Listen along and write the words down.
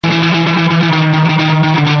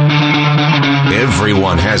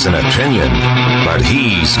Everyone has an opinion, but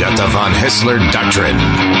he's got the Von Haessler Doctrine.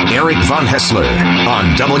 Eric Von Haessler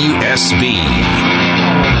on WSB.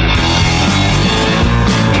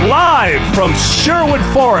 Live from Sherwood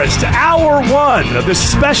Forest, Hour 1 of this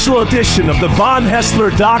special edition of the Von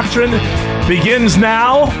Haessler Doctrine begins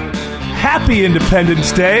now. Happy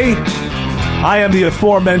Independence Day. I am the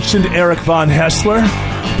aforementioned Eric Von Haessler,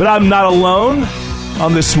 but I'm not alone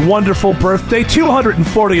on this wonderful birthday,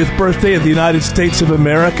 240th birthday of the United States of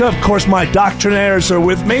America. Of course, my Doctrinaires are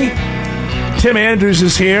with me. Tim Andrews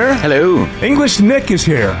is here. Hello. English Nick is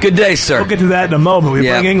here. Good day, sir. We'll get to that in a moment. We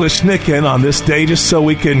bring English Nick in on this day just so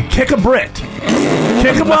we can kick a Brit.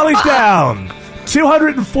 Kick him while he's down.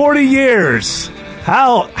 240 years.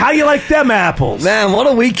 How you like them apples? Man, what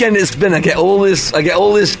a weekend it's been. I get all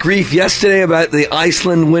this grief yesterday about the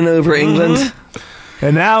Iceland win over England. Mm-hmm.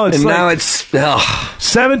 And now it's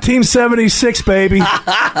 1776, baby.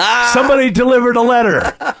 Somebody delivered a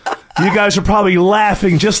letter. You guys are probably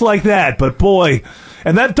laughing just like that, but boy,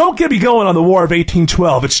 and that don't get me going on the War of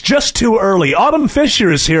 1812. It's just too early. Autumn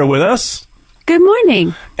Fisher is here with us. Good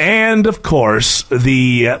morning. And, of course,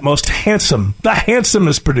 the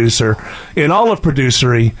handsomest producer in all of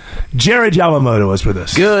producery, Jared Yamamoto is with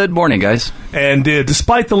us. Good morning, guys. And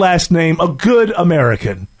despite the last name, a good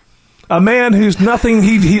American. A man who's nothing,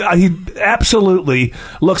 he absolutely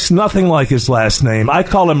looks nothing like his last name. I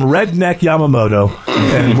call him Redneck Yamamoto,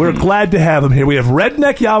 and we're glad to have him here. We have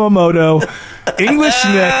Redneck Yamamoto, English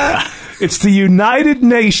Nick. It's the United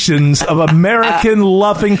Nations of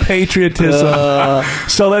American-loving patriotism.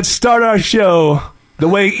 So let's start our show the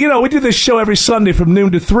way, we do this show every Sunday from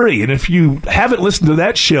noon to 3, and if you haven't listened to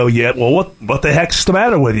that show yet, well, what the heck's the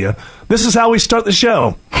matter with you? This is how we start the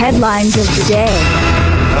show. Headlines of the day.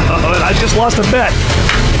 I just lost a bet.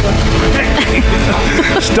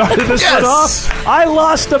 Started this one off. I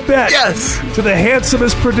lost a bet to the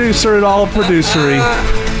handsomest producer in all of producery,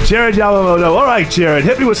 Jared Yamamoto. All right, Jared,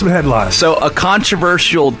 hit me with some headlines. So, a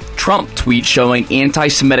controversial Trump tweet showing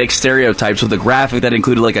anti-Semitic stereotypes with a graphic that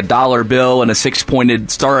included like a dollar bill and a 6-pointed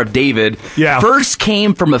Star of David first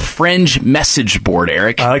came from a fringe message board,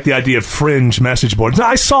 Eric. I like the idea of fringe message boards. Now,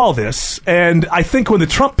 I saw this, and I think when the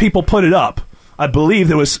Trump people put it up, I believe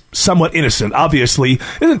it was somewhat innocent. Obviously,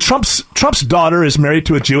 Trump's daughter is married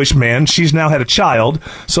to a Jewish man. She's now had a child,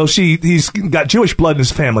 so he's got Jewish blood in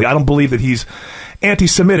his family. I don't believe that he's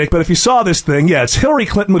anti-Semitic, but if you saw this thing, it's Hillary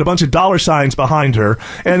Clinton with a bunch of dollar signs behind her,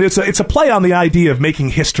 and it's a play on the idea of making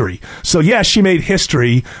history. So yes, she made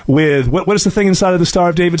history with what does the thing inside of the Star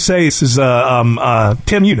of David say? This is Tim,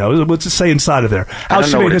 what's it say inside of there? I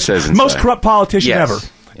don't know what it says inside. Most corrupt politician ever.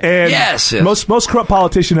 And most corrupt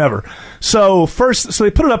politician ever. So they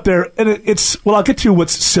put it up there, and I'll get to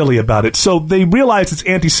what's silly about it. So they realize it's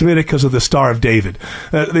anti-Semitic because of the Star of David.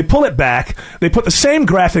 They pull it back. They put the same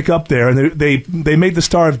graphic up there, and they made the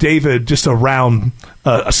Star of David just a round,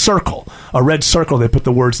 a circle, a red circle. They put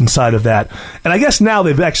the words inside of that. And I guess now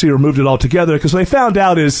they've actually removed it all together, because what they found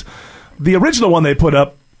out is the original one they put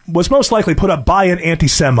up was most likely put up by an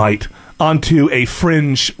anti-Semite onto a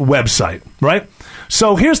fringe website, right?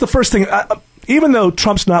 So here's the first thing. Even though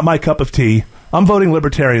Trump's not my cup of tea, I'm voting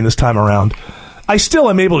Libertarian this time around, I still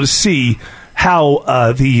am able to see how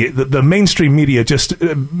the mainstream media just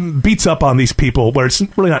beats up on these people, where it's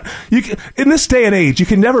really not. In this day and age, you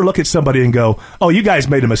can never look at somebody and go, oh, you guys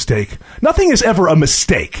made a mistake. Nothing is ever a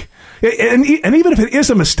mistake. And even if it is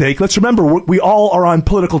a mistake, let's remember, we all are on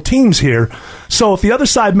political teams here. So if the other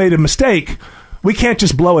side made a mistake, we can't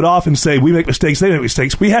just blow it off and say we make mistakes, they make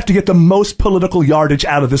mistakes. We have to get the most political yardage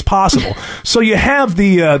out of this possible. So you have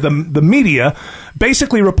the media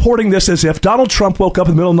basically reporting this as if Donald Trump woke up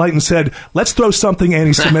in the middle of the night and said, let's throw something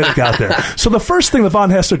anti-Semitic out there. So the first thing the Von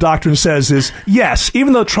Haessler Doctrine says is, yes,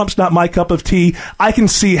 even though Trump's not my cup of tea, I can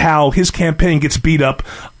see how his campaign gets beat up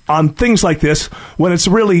on things like this when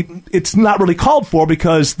it's not really called for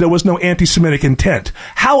because there was no anti-Semitic intent.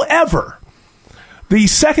 However, the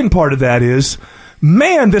second part of that is,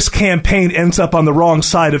 man, this campaign ends up on the wrong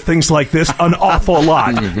side of things like this an awful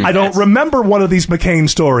lot. I don't remember one of these McCain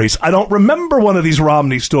stories. I don't remember one of these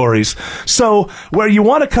Romney stories. So where you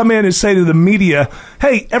want to come in and say to the media,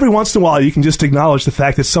 hey, every once in a while you can just acknowledge the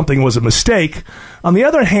fact that something was a mistake. On the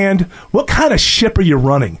other hand, what kind of ship are you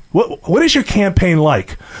running? What is your campaign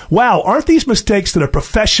like? Wow, aren't these mistakes that a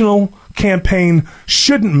professional campaign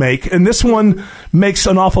shouldn't make, and this one makes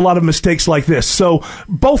an awful lot of mistakes like this. So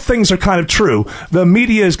both things are kind of true. The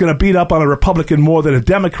media is going to beat up on a Republican more than a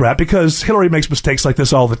Democrat because Hillary makes mistakes like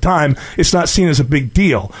this all the time. It's not seen as a big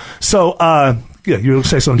deal. So Yeah, you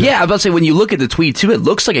say something. Yeah, I was about to say, when you look at the tweet, too, it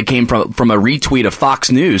looks like it came from a retweet of Fox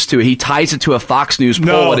News, too. He ties it to a Fox News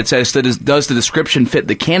poll, and it says, does the description fit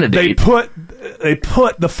the candidate? They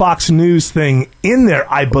put the Fox News thing in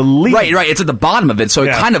there, I believe. Right. It's at the bottom of it, so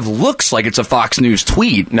it kind of looks like it's a Fox News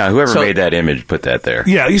tweet. Now, whoever made that image put that there.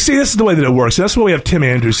 Yeah, you see, this is the way that it works. That's why we have Tim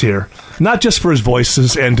Andrews here. Not just for his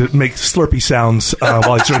voices and to make slurpy sounds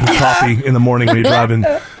while he's drinking coffee in the morning when you're driving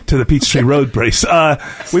to the Peachtree Road brace.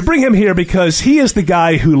 We bring him here because he is the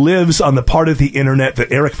guy who lives on the part of the internet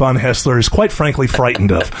that Eric Von Haessler is quite frankly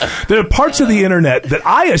frightened of. There are parts of the internet that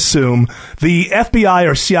I assume the FBI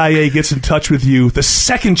or CIA gets in touch with you the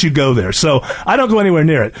second you go there. So I don't go anywhere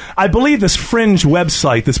near it. I believe this fringe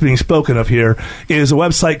website that's being spoken of here is a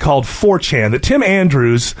website called 4chan that Tim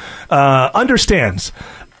Andrews understands.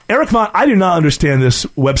 Eric Von, I do not understand this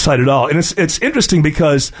website at all. And it's interesting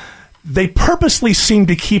because they purposely seem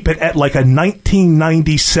to keep it at like a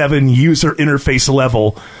 1997 user interface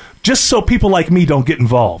level just so people like me don't get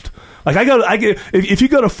involved. Like if you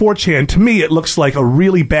go to 4chan, to me it looks like a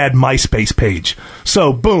really bad MySpace page.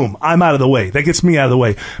 So boom, I'm out of the way. That gets me out of the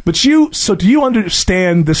way. But do you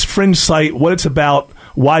understand this fringe site, what it's about,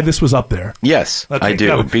 why this was up there? Yes, okay, I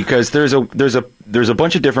do, because there's a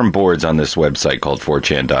bunch of different boards on this website called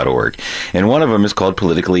 4chan.org, and one of them is called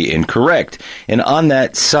Politically Incorrect. And on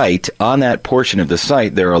that site, on that portion of the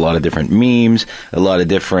site, there are a lot of different memes, a lot of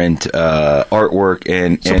different artwork,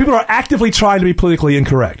 and people are actively trying to be politically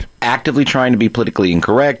incorrect. Actively trying to be politically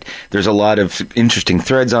incorrect. There's a lot of interesting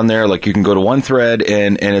threads on there. Like you can go to one thread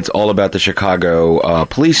and it's all about the Chicago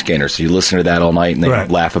police scanner. So you listen to that all night and they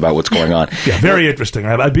laugh about what's going on. Yeah, very interesting.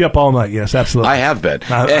 I'd be up all night. Yes, absolutely. I have been.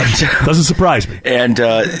 Doesn't surprise me. And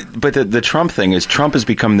but the Trump thing is Trump has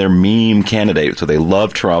become their meme candidate. So they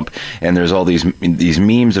love Trump, and there's all these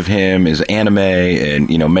memes of him, his anime,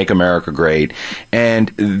 and Make America Great. And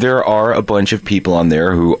there are a bunch of people on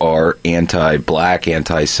there who are anti-black,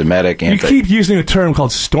 anti-Semitic. You keep using a term called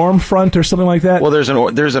Stormfront or something like that? Well, there's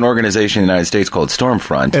an organization in the United States called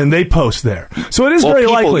Stormfront. And they post there. So it is very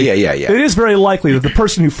likely. Yeah. It is very likely that the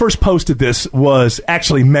person who first posted this was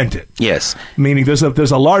actually meant it. Yes. Meaning there's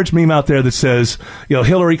a large meme out there that says,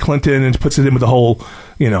 Hillary Clinton, and puts it in with the whole,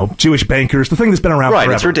 Jewish bankers, the thing that's been around forever.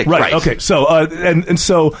 Right, it's ridiculous. Right, okay. So, and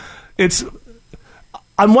so it's,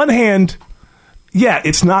 on one hand,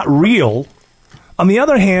 it's not real. On the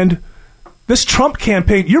other hand, this Trump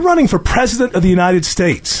campaign, you're running for president of the United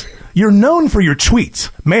States. You're known for your tweets.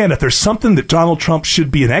 Man, if there's something that Donald Trump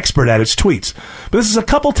should be an expert at, it's tweets. But this is a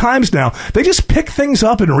couple times now. They just pick things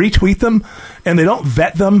up and retweet them, and they don't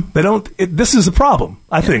vet them. This is a problem,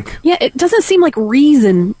 I think. Yeah, it doesn't seem like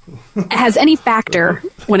reason has any factor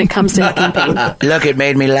when it comes to the campaign. Look, it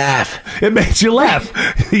made me laugh. It made you laugh.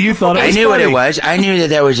 You thought it was I knew funny. what it was. I knew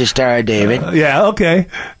that was a Star of David. Yeah, okay.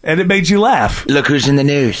 And it made you laugh. Look who's in the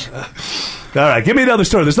news. All right, give me another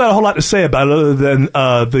story. There's not a whole lot to say about it other than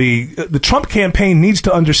the Trump campaign needs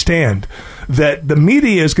to understand that the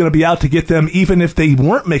media is going to be out to get them even if they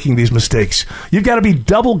weren't making these mistakes. You've got to be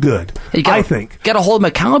double good, I think. Got to hold them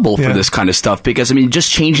accountable for this kind of stuff because,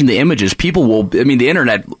 just changing the images, the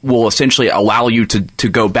internet will essentially allow you to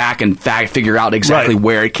go back and figure out exactly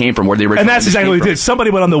where it came from, where the original. And that's exactly what it did.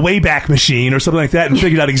 Somebody went on the Wayback Machine or something like that and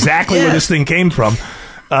figured out exactly where this thing came from.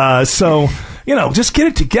 So, just get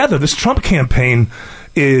it together. This Trump campaign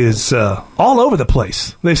is all over the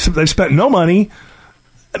place. They've spent no money.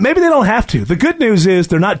 Maybe they don't have to. The good news is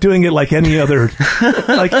they're not doing it like any other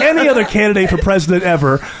candidate for president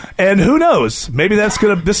ever. And who knows? Maybe this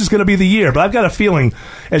is gonna be the year. But I've got a feeling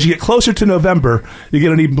as you get closer to November, you're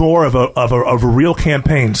gonna need more of a real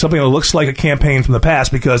campaign, something that looks like a campaign from the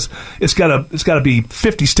past, because it's gotta be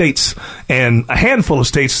 50 states and a handful of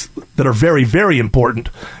states that are very, very important.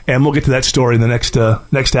 And we'll get to that story in the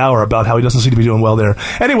next hour about how he doesn't seem to be doing well there.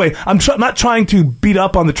 Anyway, I'm not trying to beat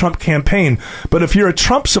up on the Trump campaign, but if you're a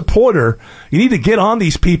Trump supporter, you need to get on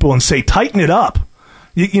these people and say, tighten it up.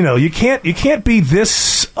 You can't be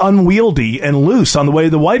this unwieldy and loose on the way to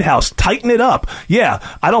the White House. Tighten it up. Yeah,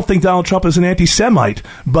 I don't think Donald Trump is an anti-Semite,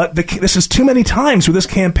 but this is too many times with this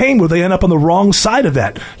campaign where they end up on the wrong side of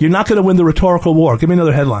that. You're not going to win the rhetorical war. Give me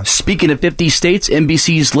another headline. Speaking of 50 states,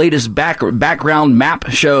 NBC's latest battleground map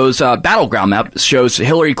shows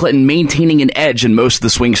Hillary Clinton maintaining an edge in most of the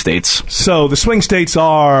swing states. So the swing states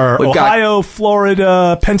are Ohio,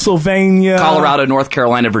 Florida, Pennsylvania, Colorado, North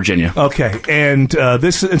Carolina, Virginia. Okay, and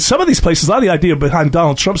in some of these places, a lot of the idea behind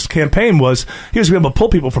Donald Trump's campaign was he was going to be able to pull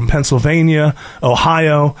people from Pennsylvania,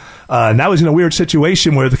 Ohio. Now he's in a weird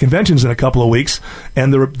situation where the convention's in a couple of weeks,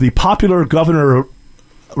 and the popular governor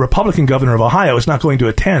Republican governor of Ohio, is not going to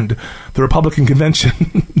attend the Republican convention.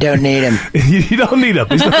 Don't need him. You don't need him.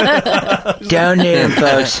 Don't need him,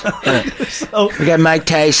 folks. We got Mike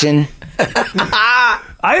Tyson.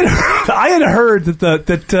 I had heard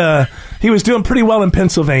that he was doing pretty well in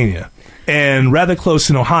Pennsylvania and rather close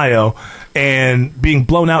in Ohio and being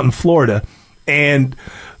blown out in Florida. And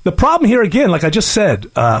the problem here, again, like I just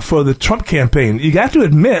said, for the Trump campaign, you have to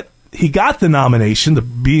admit he got the nomination,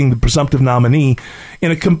 being the presumptive nominee,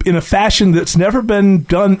 in a fashion that's never been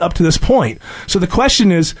done up to this point. So the question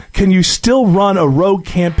is, can you still run a rogue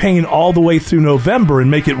campaign all the way through November and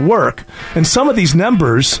make it work? And some of these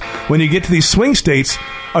numbers, when you get to these swing states,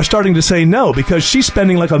 are starting to say no, because she's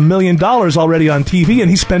spending like $1 million already on TV and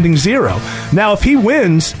he's spending zero. Now, if he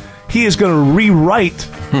wins, he is going to rewrite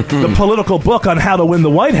the political book on how to win the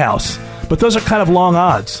White House. But those are kind of long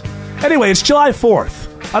odds. Anyway, it's July 4th.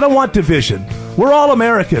 I don't want division. We're all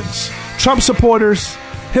Americans. Trump supporters,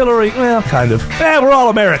 Hillary, well, kind of. We're all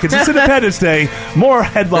Americans. It's Independence Day. More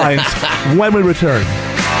headlines when we return.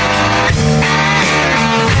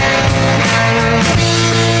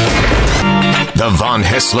 The Von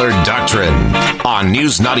Haessler Doctrine on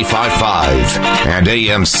News 95.5 and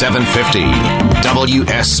AM 750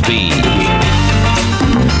 WSB.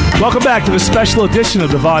 Welcome back to the special edition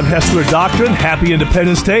of the Von Haessler Doctrine. Happy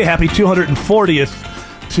Independence Day. Happy 240th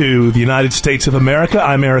to the United States of America.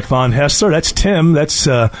 I'm Eric Von Haessler. That's Tim. That's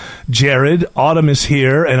Jared. Autumn is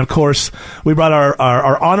here. And, of course, we brought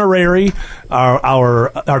our honorary,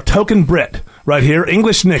 our token Brit right here.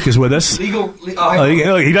 English Nick is with us. He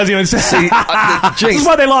doesn't even say. This is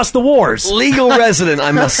why they lost the wars. Legal resident,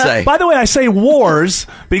 I must say. By the way, I say wars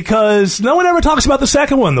because no one ever talks about the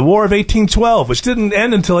second one, the War of 1812, which didn't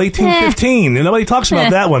end until 1815. And nobody talks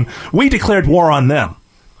about that one. We declared war on them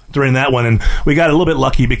during that one, and we got a little bit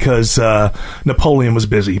lucky because Napoleon was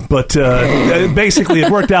busy. But basically,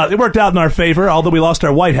 it worked out. It worked out in our favor, although we lost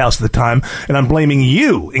our White House at the time, and I'm blaming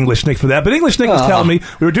you, English Nick, for that. But English Nick was telling me,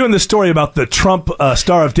 we were doing this story about the Trump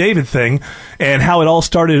Star of David thing, and how it all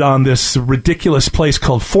started on this ridiculous place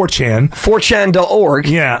called 4chan. 4chan.org.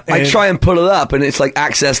 Yeah. I try and pull it up, and it's like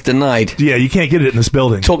access denied. Yeah, you can't get it in this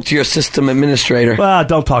building. Talk to your system administrator. Well,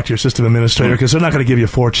 don't talk to your system administrator, because they're not going to give you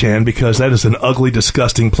 4chan, because that is an ugly,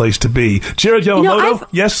 disgusting place to be. Jared Yamamoto?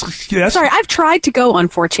 Yes. Sorry, I've tried to go on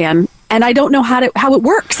 4chan, and I don't know how it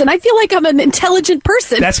works. And I feel like I'm an intelligent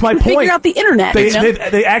person. That's my point. Figure out the internet.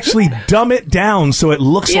 They actually dumb it down so it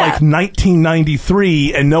looks like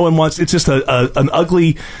 1993, and no one wants. It's just an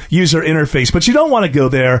ugly user interface. But you don't want to go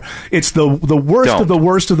there. It's the worst of the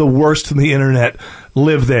worst of the worst in the internet.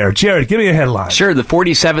 Live there. Jared, give me a headline. Sure. The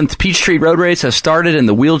 47th Peachtree Road Race has started, and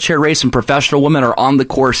the wheelchair race and professional women are on the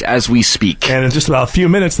course as we speak. And in just about a few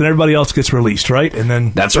minutes, then everybody else gets released, right? And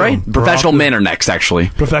then that's right. Professional men are next, actually.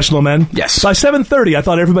 Professional men? Yes. By 7:30, I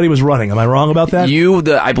thought everybody was running. Am I wrong about that?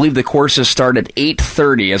 I believe the courses start at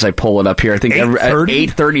 8:30. As I pull it up here, I think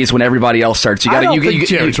 8:30 is when everybody else starts. I don't think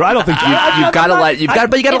Jared's right. I don't think you've got to let the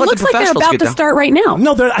professionals get down. It looks like they're about to start right now.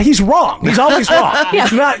 No, he's wrong. He's always wrong.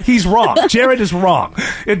 He's wrong. Jared is wrong.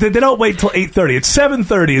 They don't wait until 8:30. It's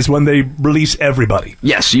 7:30 is when they release everybody.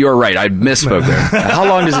 Yes, you are right. I misspoke there. How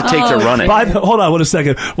long does it take to run it? Hold on, 1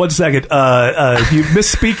 second.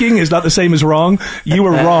 Misspeaking is not the same as wrong. You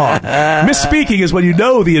were wrong. Misspeaking is when you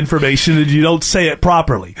know the information and you don't say it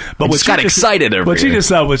properly. But what got excited over what you just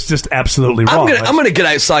said was just absolutely wrong. I'm going to get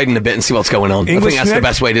outside in a bit and see what's going on. I think that's the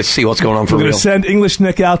best way to see what's going on for real. We're going to send English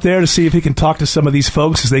Nick out there to see if he can talk to some of these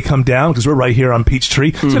folks as they come down, because we're right here on Peachtree.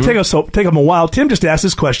 It's going to take them a while. Tim just asked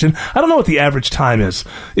this question. I don't know what the average time is.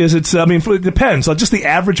 It depends. Just the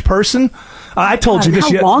average person. I told you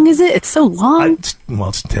this. How long is it? It's so long. It's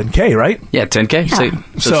 10K, right? Yeah, 10K. Yeah.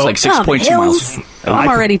 So it's like 6.2 miles. I'm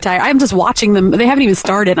already tired. I'm just watching them. They haven't even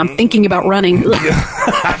started. I'm thinking about running.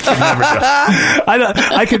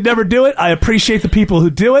 I could never do it. I appreciate the people who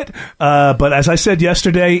do it. But as I said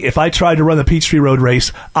yesterday, if I tried to run the Peachtree Road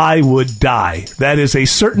Race, I would die. That is a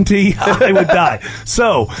certainty. I would die.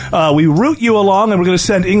 So we root you along, and we're going to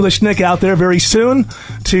send English Nick out there very soon. By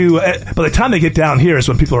the time they get down here is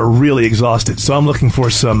when people are really exhausted. So I'm looking for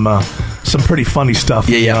some pretty funny stuff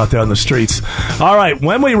out there on the streets. All right,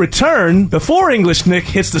 when we return, before English Nick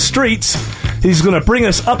hits the streets, he's going to bring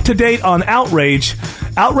us up to date on Outrage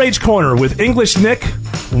Corner with English Nick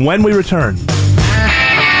when we return.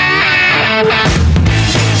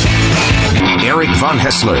 Eric Von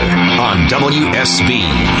Haessler on WSB.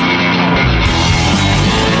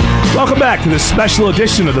 Welcome back to this special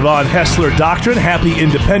edition of the Von Haessler Doctrine. Happy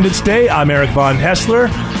Independence Day. I'm Eric Von Haessler.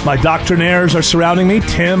 My Doctrinaires are surrounding me.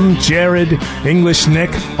 Tim, Jared, English Nick,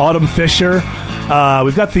 Autumn Fisher.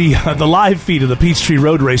 We've got the live feed of the Peachtree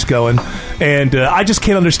Road Race going, and I just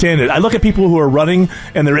can't understand it. I look at people who are running,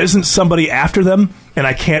 and there isn't somebody after them, and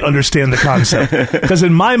I can't understand the concept. Because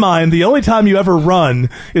in my mind, the only time you ever run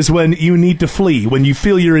is when you need to flee, when you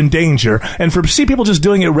feel you're in danger. And for see people just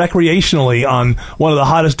doing it recreationally on one of the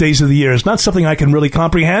hottest days of the year is not something I can really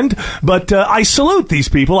comprehend. But I salute these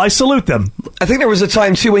people. I salute them. I think there was a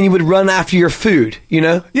time, too, when you would run after your food, you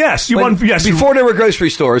know? Yes. Yes. Before there were grocery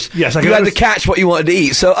stores, yes, you had to catch what you wanted to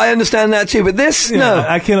eat. So I understand that, too. But this, no.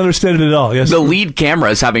 I can't understand it at all. Yes. The lead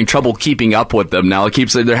camera is having trouble keeping up with them now.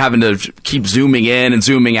 They're having to keep zooming in and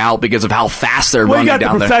zooming out because of how fast they're running down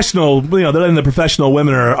there. The professional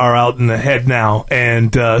women are out in the head now,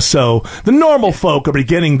 and so the normal folk are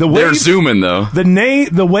beginning. They're zooming though.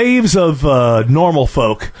 The waves of normal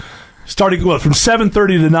folk. Starting from 7:30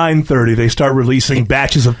 to 9:30, they start releasing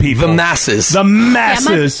batches of people. The masses.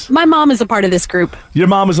 Yeah, my mom is a part of this group. Your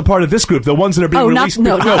mom is a part of this group. The ones that are being released.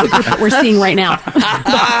 Not the group that we're seeing right now.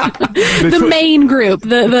 The main group,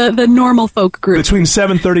 the normal folk group. Between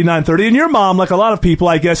 7:30 and 9:30, and your mom, like a lot of people,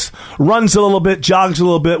 I guess, runs a little bit, jogs a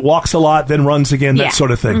little bit, walks a lot, then runs again, that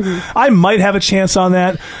sort of thing. Mm-hmm. I might have a chance on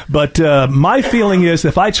that, but my feeling is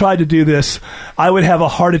if I tried to do this, I would have a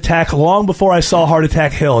heart attack long before I saw Heart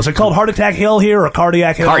Attack Hill. Is it called Heart Attack Hill here or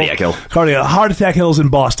Cardiac Hill? Cardiac Hill. Heart Attack Hill's in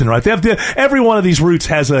Boston, right? They have every one of these routes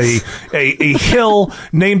has a hill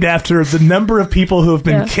named after the number of people who have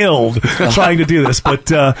been killed trying to do this.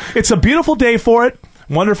 But it's a beautiful day for it.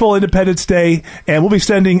 Wonderful Independence Day, and we'll be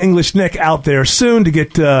sending English Nick out there soon to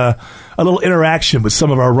get a little interaction with some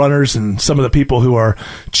of our runners and some of the people who are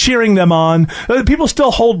cheering them on. People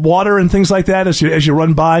still hold water and things like that as you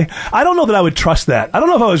run by. I don't know that I would trust that. I don't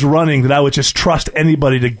know if I was running that I would just trust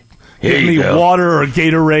anybody to give me water or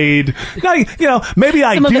Gatorade. Now, maybe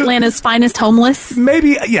I do. Some of Atlanta's finest homeless.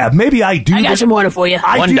 Maybe I do. I got some water for you.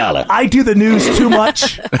 $1. I do the news too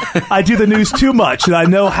much. I do the news too much, and I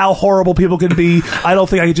know how horrible people can be. I don't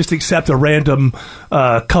think I could just accept a random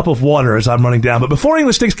cup of water as I'm running down. But before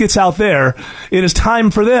English Nick gets out there, it is time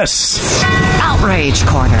for this. Outrage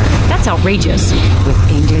Corner. That's outrageous. With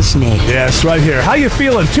English Nick. Yes, right here. How you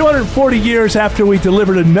feeling? 240 years after we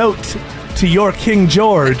delivered a note to your King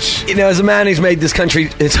George. You know, as a man who's made this country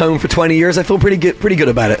its home for 20 years, I feel pretty good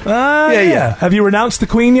about it. Yeah. Have you renounced the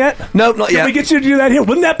Queen yet? Nope, not yet. Can we get you to do that here?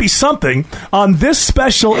 Wouldn't that be something on this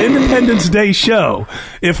special Independence Day show?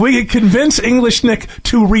 If we could convince English Nick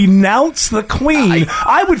to renounce the Queen,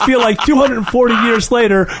 I would feel like 240 years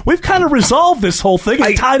later, we've kind of resolved this whole thing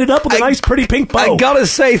and tied it up with a nice, pretty pink bow. I gotta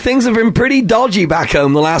say, things have been pretty dodgy back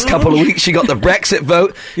home the last couple of weeks. You got the Brexit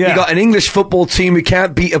vote. You got an English football team who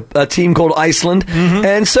can't beat a team called Iceland. Mm-hmm.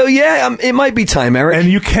 And so, it might be time, Eric. And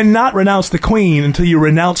you cannot renounce the Queen until you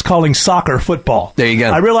renounce calling soccer football. There you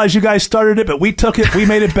go. I realize you guys started it, but we took it. We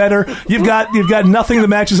made it better. You've got nothing that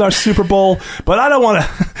matches our Super Bowl, but I don't want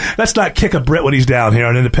to... Let's not kick a Brit when he's down here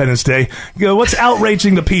on Independence Day. What's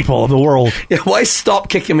outraging the people of the world? Yeah, why stop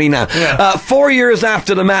kicking me now? Yeah. 4 years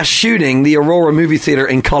after the mass shooting, the Aurora movie theater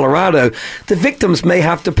in Colorado, the victims may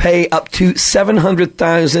have to pay up to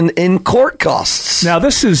 $700,000 in court costs. Now,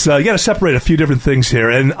 this is... you got to separate a few different things here,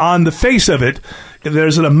 and on the face of it,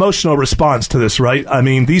 there's an emotional response to this, right? I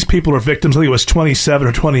mean, these people are victims. I think it was 27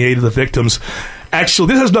 or 28 of the victims. Actually,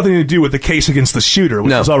 this has nothing to do with the case against the shooter,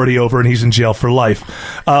 which is already over, and he's in jail for life.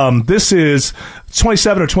 This is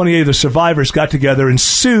 27 or 28 of the survivors got together and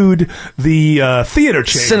sued the theater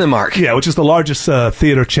chain. Cinemark. Yeah, which is the largest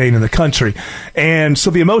theater chain in the country. And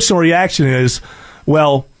so the emotional reaction is,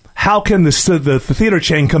 well... How can the theater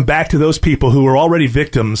chain come back to those people who are already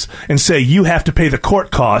victims and say you have to pay the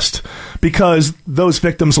court cost because those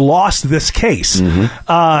victims lost this case? Mm-hmm.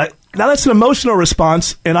 Now, that's an emotional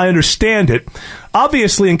response, and I understand it.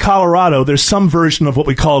 Obviously, in Colorado, there's some version of what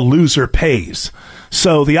we call loser pays.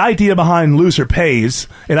 So the idea behind loser pays,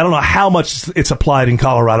 and I don't know how much it's applied in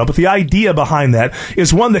Colorado, but the idea behind that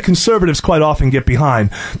is one that conservatives quite often get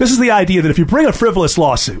behind. This is the idea that if you bring a frivolous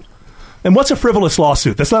lawsuit, and what's a frivolous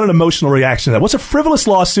lawsuit? That's not an emotional reaction to that. What's a frivolous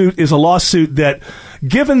lawsuit is a lawsuit that,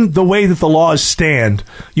 given the way that the laws stand,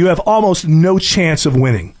 you have almost no chance of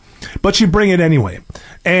winning. But you bring it anyway.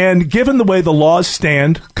 And given the way the laws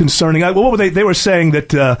stand concerning... What were they were saying that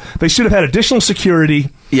they should have had additional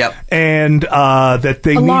security Yep. And that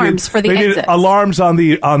they alarms for the exits. Alarms on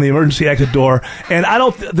the emergency exit door. And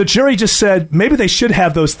the jury just said maybe they should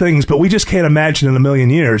have those things, but we just can't imagine in a million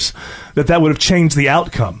years that would have changed the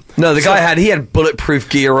outcome. No, the guy had bulletproof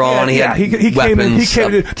gear on. He had weapons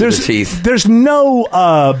up to the teeth. There's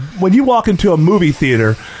no when you walk into a movie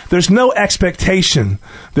theater, there's no expectation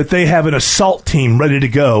that they have an assault team ready to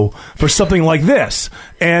go for something like this,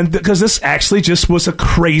 and because this actually just was a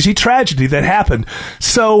crazy tragedy that happened.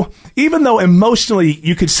 So even though emotionally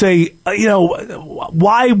you could say,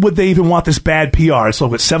 why would they even want this bad PR? It's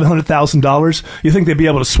like $700,000. You think they'd be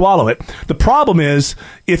able to swallow it? The problem is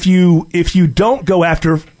if you don't go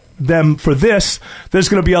after them for this, there's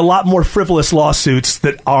going to be a lot more frivolous lawsuits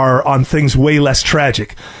that are on things way less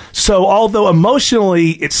tragic. So although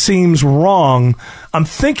emotionally it seems wrong, I'm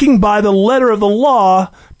thinking by the letter of the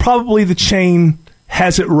law, probably the chain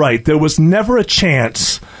has it right. There was never a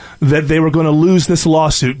chance that they were going to lose this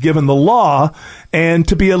lawsuit given the law. And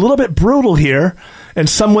to be a little bit brutal here and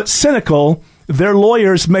somewhat cynical, their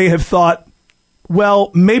lawyers may have thought,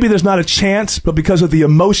 well, maybe there's not a chance, but because of the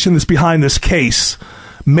emotion that's behind this case,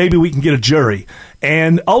 maybe we can get a jury.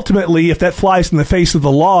 And ultimately, if that flies in the face of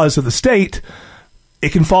the laws of the state,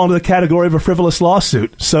 it can fall into the category of a frivolous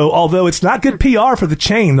lawsuit. So although it's not good PR for the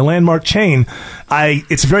chain, the Landmark chain,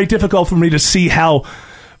 it's very difficult for me to see how,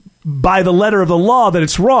 by the letter of the law, that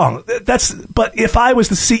it's wrong. But if I was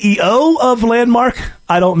the CEO of Landmark,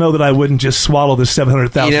 I don't know that I wouldn't just swallow this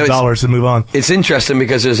 $700,000 and move on. It's interesting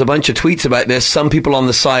because there's a bunch of tweets about this. Some people on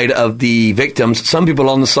the side of the victims, some people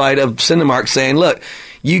on the side of Cinemark saying, look,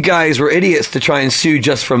 you guys were idiots to try and sue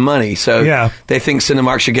just for money. So they think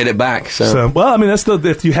Cinemark should get it back. So well, I mean,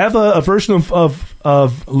 if you have a version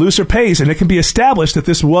of loser pays, and it can be established that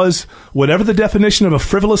this was whatever the definition of a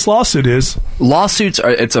frivolous lawsuit is.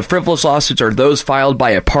 Frivolous lawsuits are those filed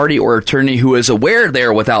by a party or attorney who is aware they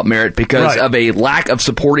are without merit because of a lack of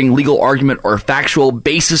supporting legal argument or factual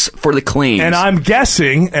basis for the claims. And I'm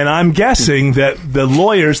guessing that the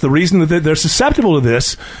lawyers, the reason that they're susceptible to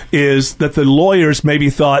this is that the lawyers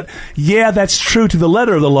maybe thought, yeah, that's true to the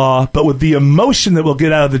letter of the law, but with the emotion that we'll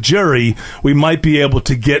get out of the jury, we might be able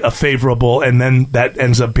to get a favorable, and then that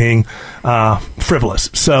ends up being frivolous.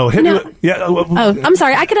 So, I'm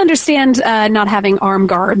sorry. I could understand not having armed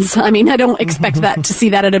guards. I mean, I don't expect that to see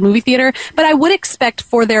that at a movie theater, but I would expect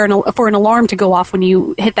for an alarm to go off when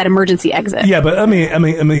you hit that emergency exit. Yeah, but I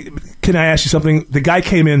mean, can I ask you something? The guy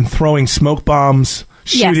came in throwing smoke bombs,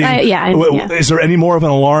 shooting. Yes, Is there any more of an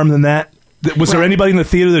alarm than that? Was there anybody in the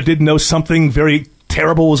theater that didn't know something very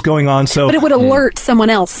terrible was going on? But it would alert someone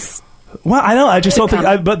else. Well, I know. I just don't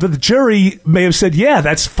think. But the jury may have said, "Yeah,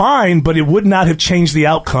 that's fine," but it would not have changed the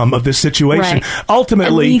outcome of this situation. Right.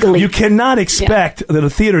 Ultimately, you cannot expect that a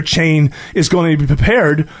theater chain is going to be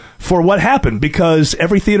prepared for what happened, because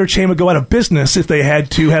every theater chain would go out of business if they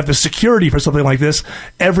had to have the security for something like this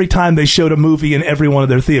every time they showed a movie in every one of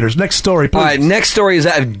their theaters. Next story, please. All right, next story is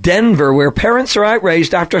out of Denver, where parents are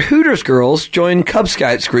outraged after Hooters girls joined Cub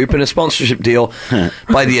Scouts group in a sponsorship deal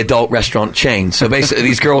by the adult restaurant chain. So basically,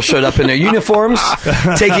 these girls showed up in their uniforms,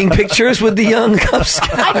 taking pictures with the young Cub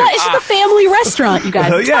Scouts. I thought it's just a family restaurant, you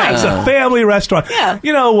guys. It's a family restaurant. Yeah.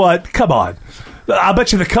 You know what? Come on. I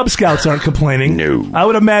bet you the Cub Scouts aren't complaining. No. I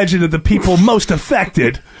would imagine that the people most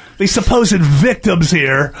affected, the supposed victims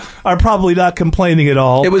here, are probably not complaining at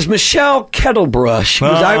all. It was Michelle Kettlebrush. She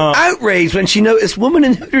was outraged when she noticed women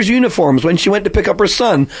in Hooters uniforms when she went to pick up her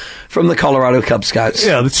son from the Colorado Cub Scouts.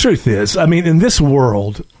 Yeah, the truth is, I mean, in this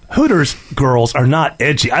world, Hooters girls are not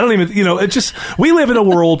edgy. I don't even, it's just, we live in a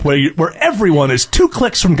world where everyone is 2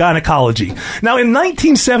 clicks from gynecology. Now, in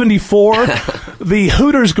 1974, the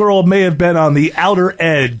Hooters girl may have been on the outer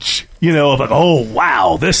edge, of like, oh,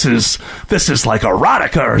 wow, this is like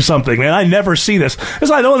erotica or something, man. I never see this. Because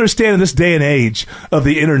I don't understand in this day and age of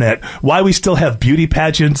the internet why we still have beauty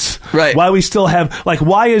pageants. Right. Why we still have,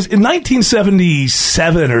 why is, in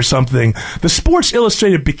 1977 or something, the Sports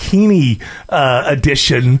Illustrated Bikini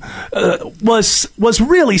edition was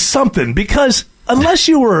really something, because unless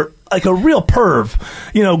you were like a real perv,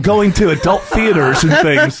 going to adult theaters and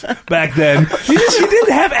things back then, you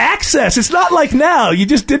didn't have access. It's not like now. You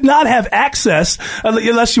just did not have access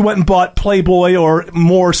unless you went and bought Playboy or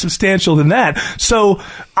more substantial than that. So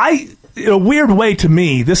in a weird way, to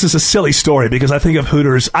me, this is a silly story, because I think of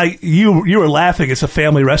Hooters. You were laughing. It's a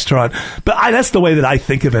family restaurant, but that's the way that I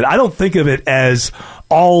think of it. I don't think of it as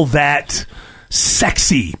all that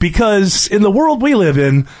sexy, because in the world we live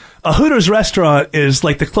in, a Hooters restaurant is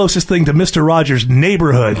like the closest thing to Mr. Rogers'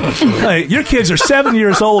 neighborhood. Your kids are 7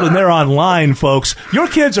 years old and they're online, folks. Your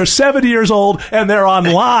kids are 7 years old and they're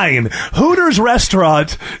online. Hooters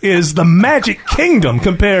restaurant is the magic kingdom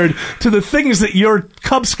compared to the things that your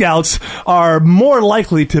Cub Scouts are more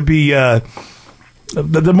likely to be...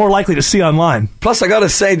 they're more likely to see online. Plus, I got to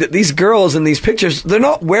say that these girls in these pictures, they're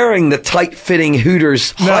not wearing the tight-fitting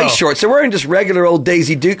Hooters high shorts. They're wearing just regular old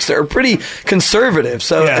Daisy Dukes that are pretty conservative.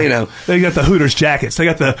 So, they got the Hooters jackets. They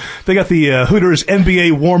got the Hooters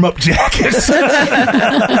NBA warm-up jackets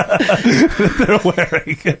that they're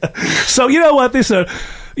wearing. So, you know what?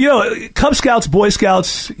 Cub Scouts, Boy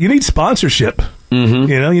Scouts, you need sponsorship.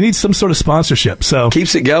 Mm-hmm. You need some sort of sponsorship. So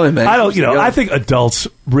keeps it going, man. I think adults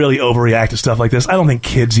really overreact to stuff like this. I don't think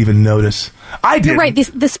kids even notice. You're right.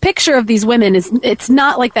 This picture of these women it's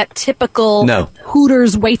not like that typical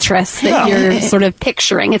Hooters waitress that you're sort of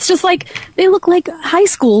picturing. It's just like they look like high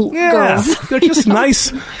school girls. They're just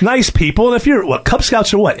nice people. And if you're Cub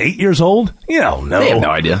Scouts are 8 years old? You don't know. They have no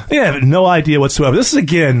idea. They have no idea whatsoever. This is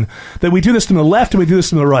again that we do this from the left and we do this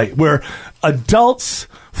from the right, where adults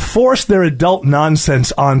force their adult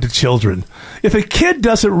nonsense onto children. If a kid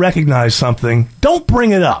doesn't recognize something, don't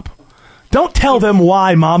bring it up. Don't tell them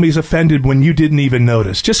why mommy's offended when you didn't even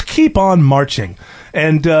notice. Just keep on marching.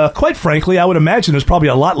 And quite frankly, I would imagine there's probably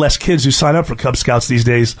a lot less kids who sign up for Cub Scouts these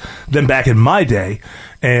days than back in my day.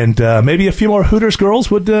 And maybe a few more Hooters girls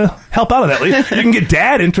would help out on that. You can get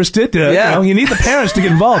dad interested. You need the parents to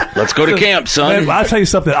get involved. Let's go to camp, son. Man, I'll tell you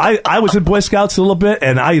something. I was in Boy Scouts a little bit,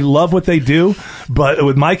 and I love what they do. But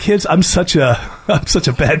with my kids, I'm such a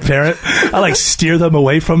bad parent. I steer them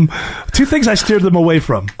away from two things. I steered them away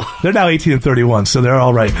from. They're now 18 and 31, so they're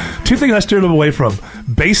all right. Two things I steered them away from: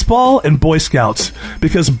 baseball and Boy Scouts,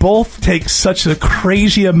 because both take such a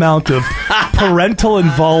crazy amount of parental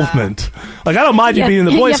involvement. I don't mind you being in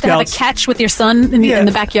the Boy Scouts. You have to have a catch with your son in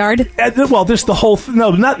the backyard. There's the whole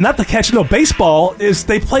not the catch. No, baseball is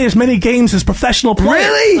they play as many games as professional players.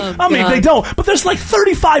 Really? They don't. But there's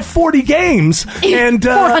 35, 40 games and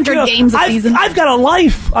 400 games a season. I've got a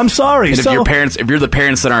life. I'm sorry. And if you're the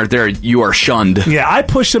parents that aren't there, you are shunned. Yeah, I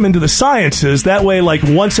push them into the sciences. That way,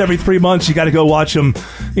 once every 3 months, you got to go watch them.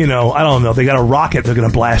 I don't know. They got a rocket they're going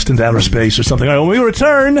to blast into outer space or something. All right, when we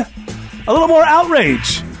return, a little more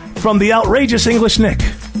outrage from the outrageous English Nick.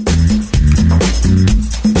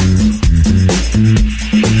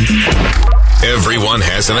 Everyone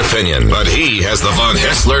has an opinion, but he has the Von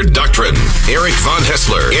Haessler Doctrine. Eric Von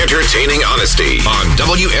Haessler, entertaining honesty on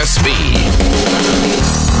WSB.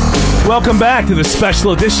 Welcome back to the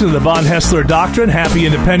special edition of the Von Haessler Doctrine. Happy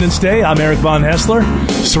Independence Day. I'm Eric Von Haessler,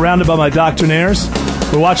 surrounded by my Doctrinaires.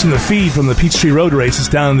 We're watching the feed from the Peachtree Road Races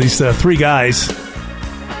down these three guys.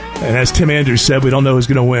 And as Tim Andrews said, we don't know who's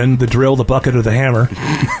going to win, the drill, the bucket, or the hammer.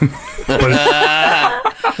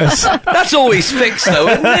 That's always fixed, though,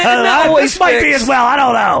 isn't it? This might be as well. I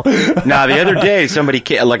don't know. Nah, the other day, somebody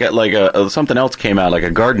came, something else came out, like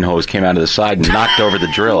a garden hose came out of the side and knocked over the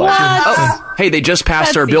drill. Hey, they just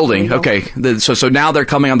passed our building. Illegal. Okay, so now they're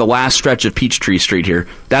coming on the last stretch of Peachtree Street here.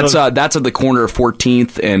 That's at the corner of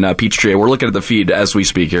 14th and Peachtree. We're looking at the feed as we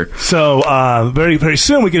speak here. So very, very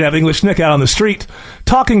soon we could have English Nick out on the street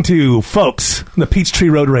talking to folks in the Peachtree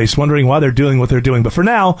Road Race, wondering why they're doing what they're doing. But for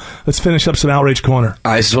now, let's finish up some Outrage Corner.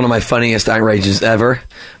 All right, this is one of my funniest outrages ever.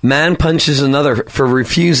 Man punches another for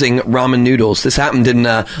refusing ramen noodles. This happened in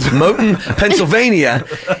Moton, Pennsylvania.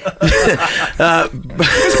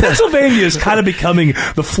 Pennsylvania is kind of becoming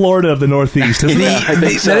the Florida of the Northeast, isn't it? I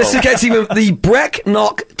think so. This gets even. The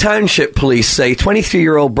Brecknock Township Police say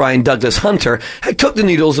 23-year-old Brian Douglas Hunter had cooked the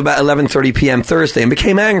noodles about 11:30 p.m. Thursday and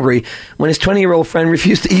became angry when his 20-year-old friend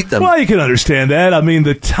refused to eat them. Well, you can understand that. I mean,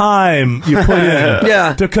 the time you put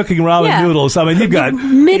in to cooking ramen noodles. I mean, you've got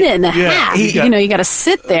minute and a half. You got to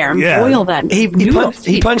sit there and boil that.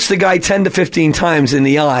 He punched the guy 10 to 15 times in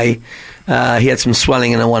the eye. He had some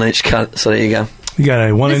swelling and a 1-inch cut. So there you go. You got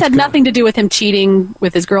a 1-inch. This had nothing to do with him cheating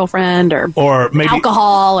with his girlfriend or maybe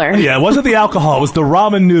alcohol it wasn't the alcohol. It was the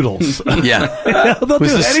ramen noodles. It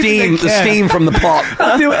was the steam from the pot.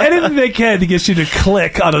 They'll do anything they can to get you to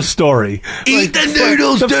click on a story. Eat the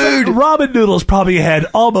noodles, dude. Ramen noodles probably had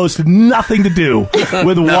almost nothing to do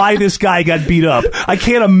with why this guy got beat up. I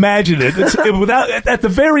can't imagine it. At the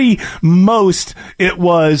very most, it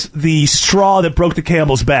was the straw that broke the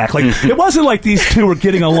camel's back. It wasn't like these two were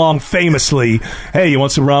getting along famously. Hey, you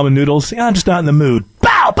want some ramen noodles? Yeah, I'm just not in the mood.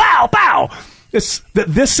 Bow, bow, bow.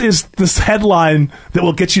 This is this headline that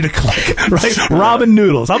will get you to click, right? Ramen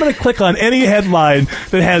noodles. I'm going to click on any headline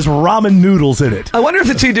that has ramen noodles in it. I wonder if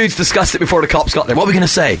the two dudes discussed it before the cops got there. What are we going to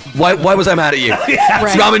say? Why was I mad at you?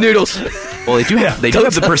 Right. Ramen noodles. Well, they do have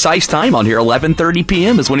the precise time on here. 11:30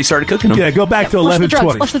 p.m. is when he started cooking them. Yeah, go back to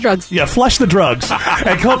 11:20. Flush the drugs. Yeah, flush the drugs.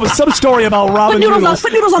 And come up with some story about ramen noodles.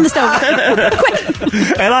 Put noodles on the stove.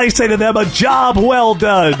 Quick. And I say to them, a job well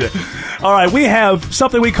done. All right, we have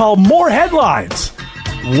something we call More Headlines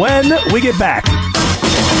when we get back.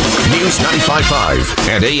 News 95.5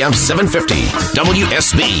 and AM 750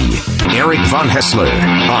 WSB. Eric Von Haessler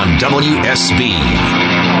on WSB.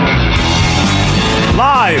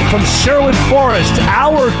 Live from Sherwood Forest,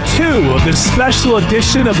 Hour 2 of this special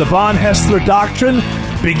edition of the Von Haessler Doctrine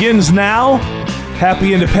begins now.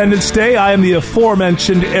 Happy Independence Day. I am the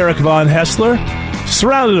aforementioned Eric Von Haessler,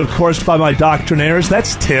 surrounded, of course, by my Doctrinaires.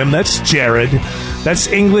 That's Tim, that's Jared, that's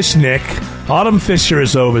English Nick. Autumn Fisher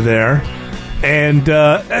is over there. And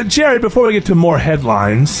Jared, before we get to more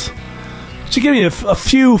headlines, could you give me a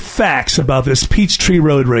few facts about this Peachtree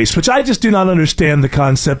Road Race, which I just do not understand the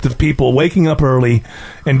concept of people waking up early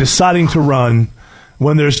and deciding to run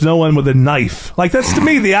when there's no one with a knife. Like, that's, to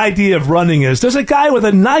me, the idea of running is there's a guy with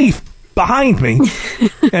a knife behind me,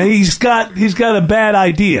 and he's got a bad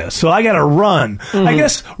idea, so I got to run. Mm-hmm. I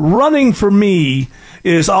guess running for me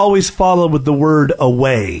is always followed with the word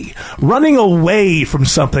away. Running away from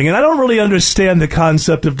something. And I don't really understand the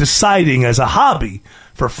concept of deciding as a hobby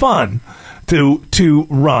for fun to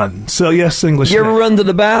run. So, yes, English. You ever run to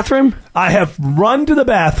the bathroom? I have run to the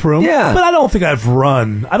bathroom. Yeah. But I don't think I've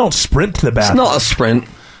run. I don't sprint to the bathroom. It's not a sprint.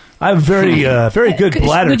 I have very good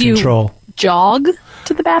bladder control. Jog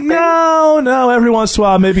to the bathroom? No. Every once in a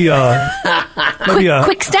while, maybe a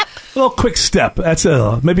quick step. A little quick step. That's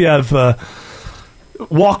maybe I've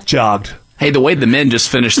jogged. Hey, the way the men just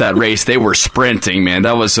finished that race, they were sprinting, man.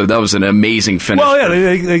 That was an amazing finish. Well,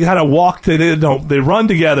 yeah, they kind of walk. They run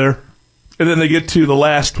together, and then they get to the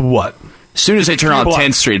last what? As soon as they turn on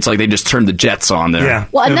 10th Street, it's like they just turned the jets on there. Yeah.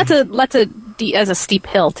 Well, and that's a steep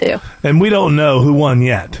hill too. And we don't know who won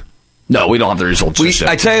yet. No, we don't have the results just yet.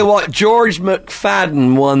 I tell you what, George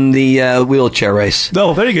McFadden won the wheelchair race.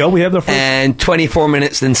 Oh, there you go. We have the first. And 24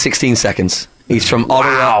 minutes and 16 seconds. He's from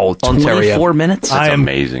Ottawa, Ontario. 24 minutes? That's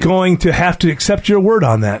amazing. I am going to have to accept your word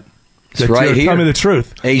on that. It's right here. Tell me the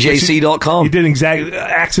truth. AJC.com. You didn't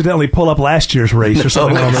accidentally pull up last year's race or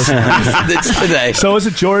something. It's today. So is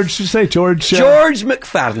it George? You say George? George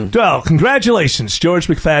McFadden. Well, congratulations, George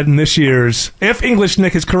McFadden. This year's, if English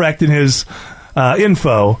Nick is correct in his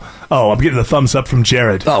info. Oh, I'm getting a thumbs up from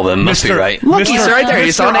Jared. Oh, that must be right. Look, he's right there.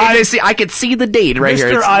 He's on AJC. I could see the date right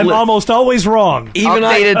here. I'm almost always wrong. Even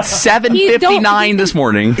updated 7:59 this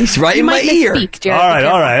morning. He's right in my ear.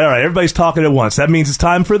 All right. Everybody's talking at once. That means it's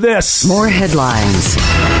time for this. More headlines.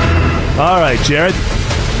 All right, Jared.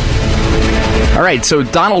 All right, so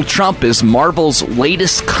Donald Trump is Marvel's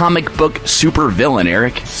latest comic book supervillain,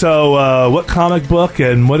 Eric. So, what comic book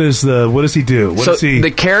and what does he do?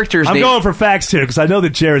 The characters. I'm going for facts here because I know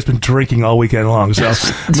that Jared's been drinking all weekend long, so I'm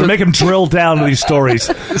going to make him drill down to these stories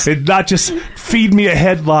and not just feed me a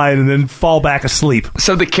headline and then fall back asleep.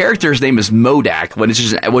 So the character's name is MODAK, which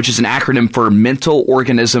is an acronym for Mental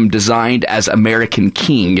Organism Designed as American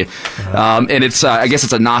King, and it's I guess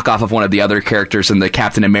it's a knockoff of one of the other characters in the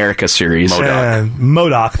Captain America series.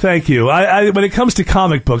 MODAK, thank you. When it comes to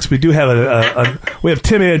comic books, we do have we have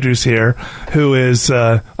Tim Andrews here, who is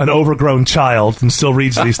an overgrown child and still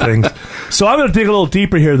reads these things. So I'm going to dig a little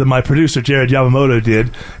deeper here than my producer Jared Yamamoto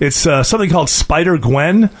did. It's something called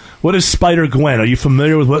Spider-Gwen. What is Spider-Gwen? Are you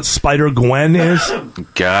familiar with what Spider-Gwen is?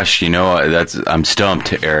 Gosh, I'm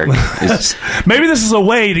stumped, Eric. Maybe this is a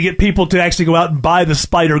way to get people to actually go out and buy the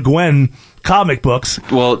Spider-Gwen comic books.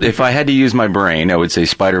 Well, if I had to use my brain, I would say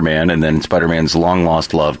Spider-Man, and then Spider-Man's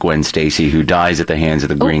long-lost love, Gwen Stacy, who dies at the hands of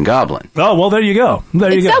the Green Goblin. Oh, well, there you go.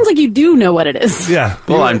 It sounds like you do know what it is. Yeah.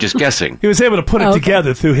 Well, I'm just guessing. He was able to put it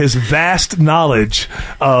together through his vast knowledge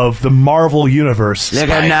of the Marvel Universe. Look,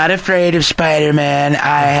 I'm not afraid of Spider-Man.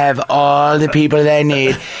 I have all the people that I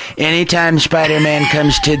need. Anytime Spider-Man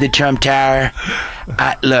comes to the Trump Tower,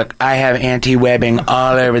 I have anti-webbing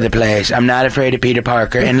all over the place. I'm not afraid of Peter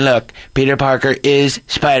Parker. And look, Peter Parker is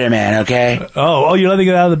Spider-Man, okay? Oh, you're letting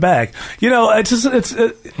it out of the bag.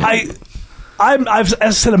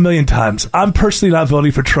 I've said a million times, I'm personally not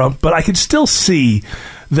voting for Trump, but I can still see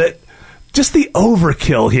that just the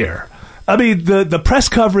overkill here. I mean, the press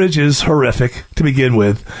coverage is horrific to begin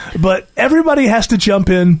with, but everybody has to jump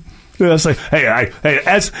in. It's like, hey,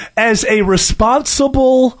 as a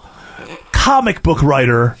responsible comic book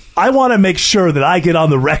writer, I want to make sure that I get on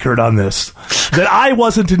the record on this, that I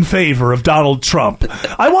wasn't in favor of Donald Trump.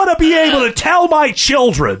 I want to be able to tell my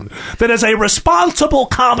children that as a responsible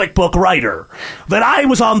comic book writer, that I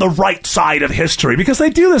was on the right side of history, because they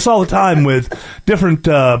do this all the time with different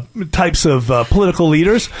types of political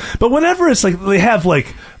leaders. But whenever it's like, they have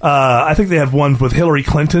like, I think they have one with Hillary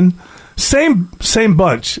Clinton. Same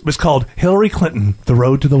bunch. It was called Hillary Clinton, The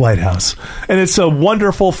Road to the White House. And it's a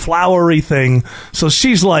wonderful, flowery thing. So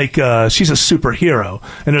she's like, she's a superhero.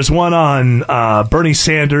 And there's one on Bernie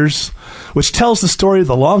Sanders, which tells the story of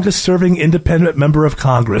the longest-serving independent member of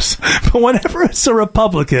Congress. But whenever it's a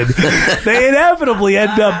Republican, they inevitably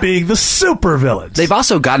end up being the supervillains. They've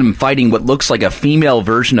also got him fighting what looks like a female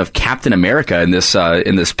version of Captain America in this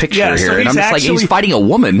picture here. And I'm just like, he's fighting a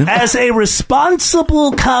woman. As a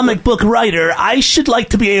responsible comic book writer, I should like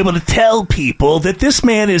to be able to tell people that this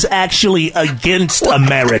man is actually against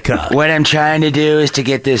America. What I'm trying to do is to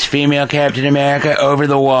get this female Captain America over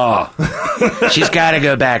the wall. She's got to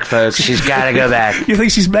go back, folks. She's got to go back. You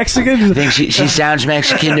think she's Mexican? I think she sounds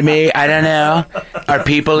Mexican to me. I don't know. Our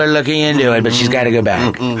people are looking into it, but she's got to go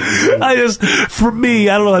back. For me,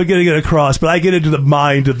 I don't know how I'm getting it across, but I get into the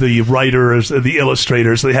mind of the writers, the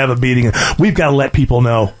illustrators. They have a meeting, and we've got to let people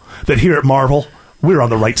know that here at Marvel, we're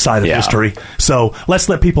on the right side of history. So let's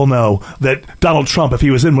let people know that Donald Trump, if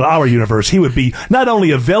he was in our universe, he would be not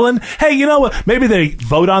only a villain. Hey, you know what? Maybe they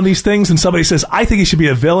vote on these things and somebody says, I think he should be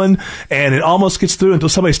a villain. And it almost gets through until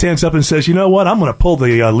somebody stands up and says, you know what? I'm going to pull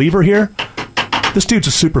the lever here. This dude's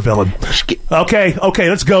a supervillain. Okay,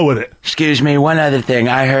 let's go with it. Excuse me, one other thing.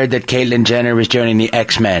 I heard that Caitlyn Jenner was joining the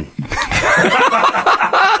X-Men.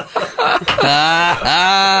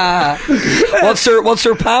 What's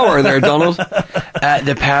her power there, Donald?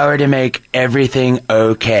 The power to make everything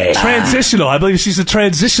okay. Transitional. I believe she's a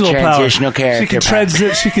transitional Transitional power.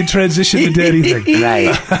 character. She can transition into anything.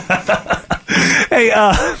 Right. Hey,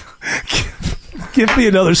 give me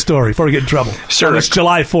another story before we get in trouble. Sure. It's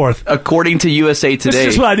July 4th. According to USA Today.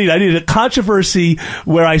 This is what I need. I need a controversy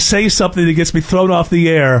where I say something that gets me thrown off the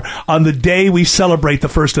air on the day we celebrate the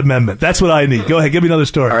First Amendment. That's what I need. Go ahead. Give me another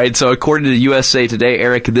story. All right. So according to USA Today,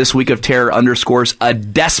 Eric, this week of terror underscores a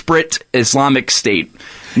desperate Islamic State.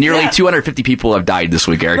 Nearly 250 people have died this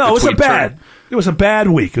week, Eric. No, it was a bad week. It was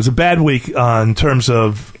a bad week in terms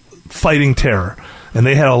of fighting terror. And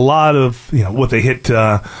they had a lot of, what they hit...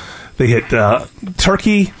 They hit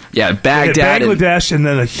Turkey, Baghdad, Bangladesh, and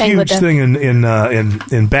then a huge thing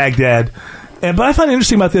in Baghdad. But I find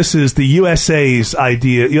interesting about this is the USA's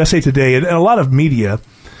idea, USA Today, and a lot of media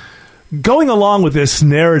going along with this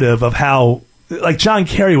narrative of how, like John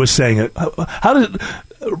Kerry was saying it. How did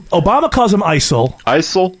Obama calls them ISIL?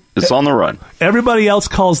 ISIL is on the run. Everybody else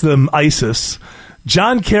calls them ISIS.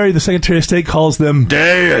 John Kerry, the Secretary of State, calls them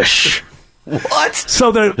Daesh. What?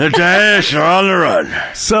 So the Daesh are on the run.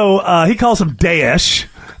 So he calls them Daesh.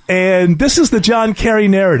 And this is the John Kerry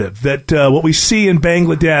narrative, that what we see in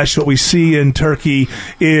Bangladesh, what we see in Turkey,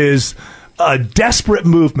 is a desperate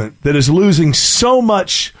movement that is losing so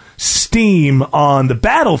much steam on the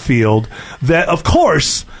battlefield that, of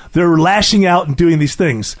course, they're lashing out and doing these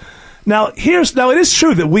things. Now, it is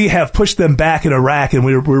true that we have pushed them back in Iraq, and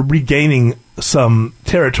we're regaining some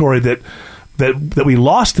territory that we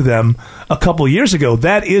lost to them a couple of years ago.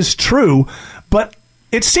 That is true, but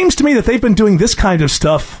it seems to me that they've been doing this kind of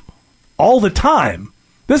stuff all the time.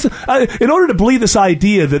 In order to believe this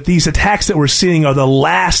idea that these attacks that we're seeing are the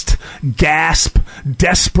last gasp,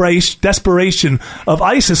 desperation of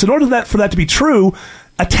ISIS, in order for that to be true,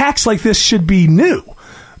 attacks like this should be new.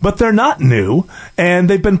 But they're not new, and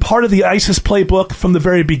they've been part of the ISIS playbook from the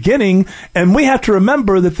very beginning, and we have to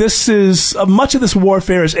remember that this is, much of this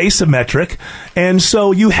warfare is asymmetric, and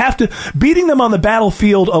so beating them on the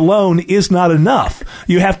battlefield alone is not enough.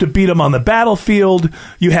 You have to beat them on the battlefield,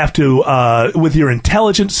 you have to, with your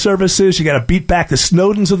intelligence services, you got to beat back the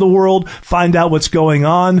Snowdens of the world, find out what's going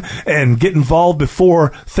on, and get involved before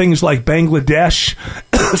things like Bangladesh,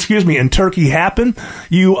 and Turkey happen.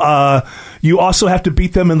 You also have to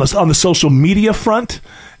beat them on the social media front.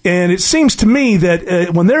 And it seems to me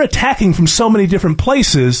that when they're attacking from so many different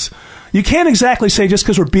places, you can't exactly say just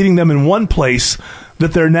because we're beating them in one place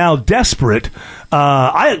that they're now desperate.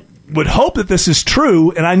 I would hope that this is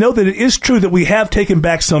true, and I know that it is true that we have taken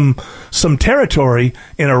back some territory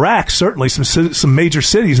in Iraq. Certainly, some major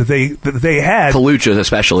cities that they had, Fallujah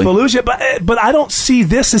especially. But I don't see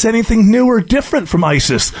this as anything new or different from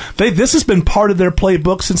ISIS. This has been part of their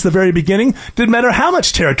playbook since the very beginning. Didn't matter how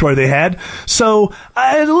much territory they had. So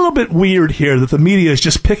it's a little bit weird here that the media is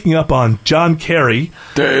just picking up on John Kerry,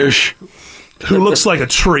 Daesh, who looks like a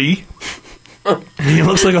tree. He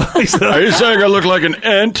looks like Are you saying I look like an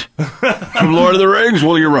ant from Lord of the Rings?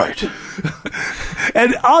 Well, you're right.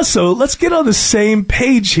 And also, let's get on the same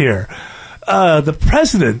page here. The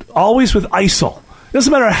president, always with ISIL.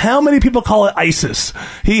 Doesn't matter how many people call it ISIS.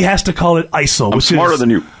 He has to call it ISIL. I'm smarter than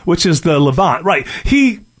you. Which is the Levant. Right.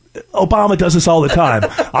 Obama does this all the time.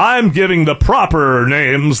 I'm giving the proper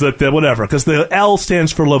names that whatever, because the L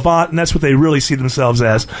stands for Levant, and that's what they really see themselves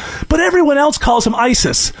as. But everyone else calls him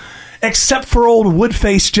ISIS. Except for old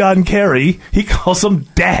wood-faced John Kerry, he calls him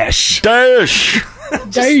Daesh. Daesh.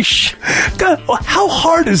 God, how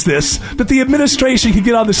hard is this that the administration can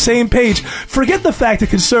get on the same page? Forget the fact that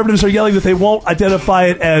conservatives are yelling that they won't identify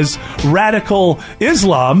it as radical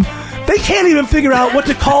Islam. They can't even figure out what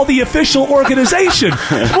to call the official organization.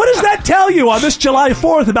 What does that tell you on this July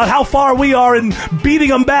 4th about how far we are in beating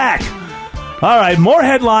them back? All right, more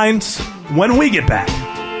headlines when we get back.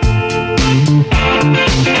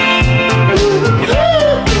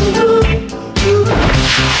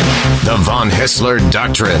 The Von Haessler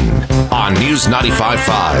Doctrine on News 95.5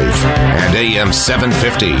 and AM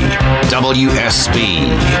 750 WSB.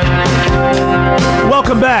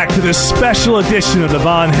 Welcome back to this special edition of the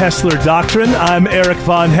Von Haessler Doctrine. I'm Eric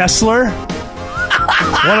Von Haessler.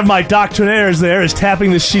 One of my doctrinaires there is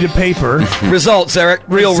tapping this sheet of paper. Results, Eric.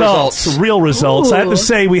 Real results. Real results. Ooh. I have to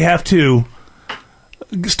say we have to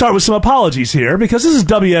start with some apologies here, because this is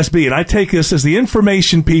WSB, and I take this as the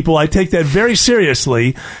information people. I take that very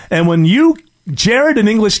seriously. And when you, Jared and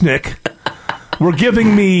English Nick, were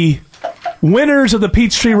giving me winners of the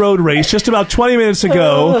Peachtree Road Race just about 20 minutes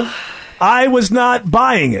ago, I was not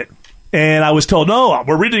buying it. And I was told, no,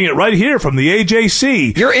 we're reading it right here from the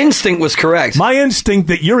AJC. Your instinct was correct. My instinct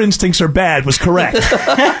that your instincts are bad was correct.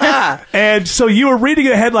 And so you were reading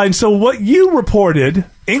a headline. So what you reported,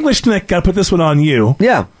 English Nick, got to put this one on you.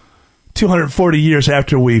 Yeah. 240 years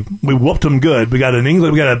after we whooped them good, we got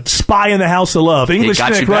a spy in the house of love. English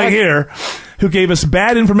Nick right here, who gave us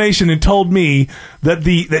bad information and told me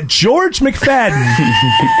that George McFadden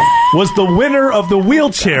was the winner of the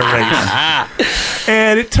wheelchair race.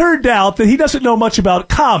 And it turned out that he doesn't know much about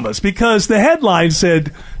commas, because the headline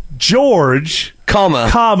said George,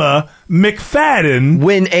 McFadden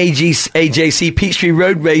win AJC Peachtree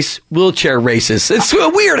Road Race wheelchair races. It's a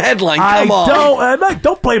weird headline. Come on.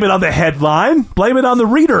 Don't blame it on the headline. Blame it on the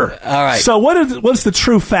reader. All right. So what's the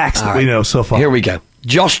true facts that we know so far? Here we go.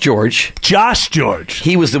 Josh George.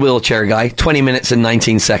 He was the wheelchair guy. 20 minutes and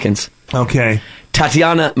 19 seconds. Okay.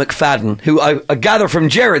 Tatiana McFadden, who I gather from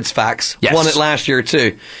Jared's facts, won it last year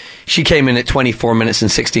too. She came in at 24 minutes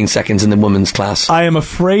and 16 seconds in the women's class. I am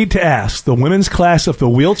afraid to ask, the women's class of the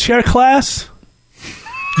wheelchair class?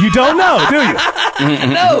 You don't know, do you?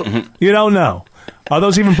 No. You don't know. Are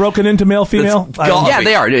those even broken into male-female? Yeah,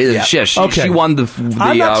 they are. Yeah. She won the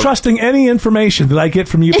I'm not trusting any information that I get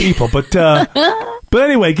from you people, but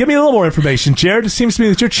anyway, give me a little more information, Jared. It seems to me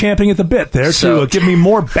that you're champing at the bit there to give me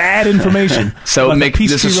more bad information. So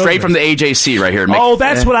this is straight from the AJC right here.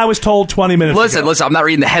 That's what I was told 20 minutes ago. Listen, I'm not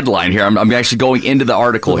reading the headline here. I'm actually going into the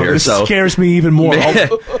article here. This scares me even more.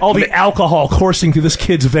 All the alcohol coursing through this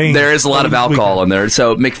kid's veins. There is a lot of alcohol in there.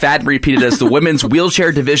 So McFadden repeated as the women's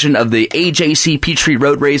wheelchair division of the AJC Peachtree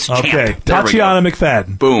Road Race champ. Okay, Tatiana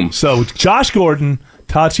McFadden. Boom. So Josh Gordon,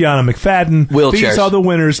 Tatiana McFadden. Wheelchairs. These are the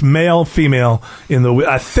winners, male, female.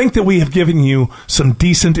 I think that we have given you some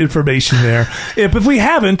decent information there. If we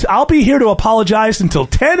haven't, I'll be here to apologize until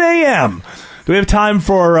 10 a.m. Do we have time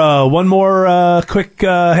for one more quick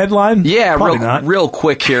headline? Yeah, real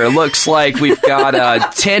quick here. It looks like we've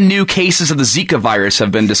got 10 new cases of the Zika virus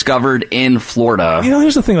have been discovered in Florida.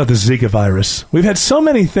 Here's the thing about the Zika virus. We've had so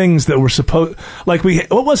many things that were supposed...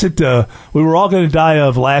 What was it we were all going to die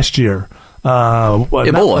of last year?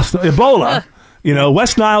 Ebola.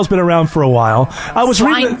 West Nile's been around for a while. I was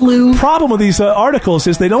reading the problem with these articles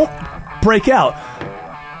is they don't break out.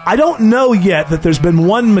 I don't know yet that there's been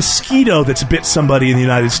one mosquito that's bit somebody in the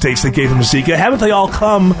United States that gave them Zika. Haven't they all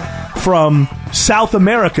come from South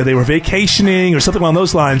America? They were vacationing or something along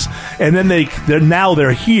those lines, and then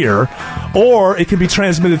they're here. Or it can be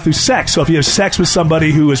transmitted through sex. So if you have sex with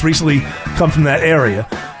somebody who has recently come from that area.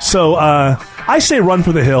 So I say run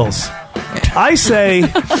for the hills. I say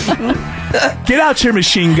get out your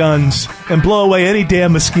machine guns and blow away any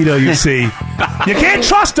damn mosquito you see. You can't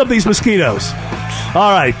trust them, these mosquitoes.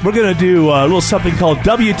 All right, we're going to do a little something called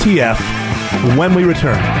WTF when we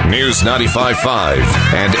return. News 95.5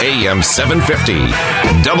 and AM 750.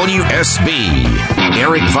 WSB.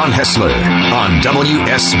 Eric Von Haessler on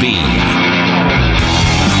WSB.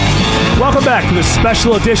 Welcome back to this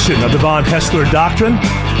special edition of the Von Haessler Doctrine.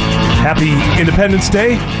 Happy Independence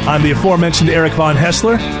Day. I'm the aforementioned Eric Von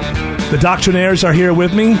Haessler. The Doctrinaires are here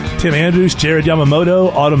with me. Tim Andrews, Jared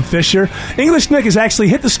Yamamoto, Autumn Fisher. English Nick has actually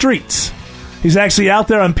hit the streets. He's actually out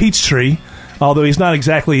there on Peachtree, although he's not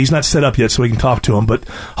set up yet so we can talk to him. But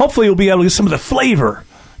hopefully he'll be able to get some of the flavor,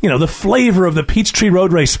 the flavor of the Peachtree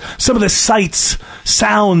Road Race, some of the sights,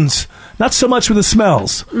 sounds, not so much with the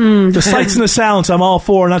smells. The sights and the sounds I'm all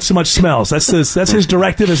for, not so much smells. That's his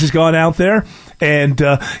directive as he's gone out there. And,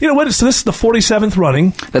 what? So this is the 47th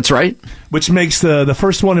running. That's right. Which makes the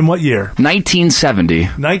first one in what year? 1970.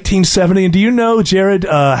 1970. And do you know, Jared,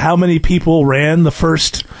 how many people ran the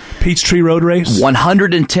first Peachtree Road Race?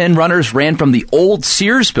 110 runners ran from the old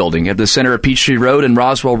Sears building at the center of Peachtree Road and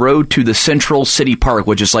Roswell Road to the Central City Park,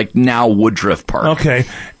 which is like now Woodruff Park. Okay.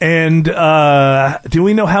 And do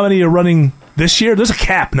we know how many are running this year? There's a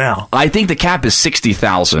cap now. I think the cap is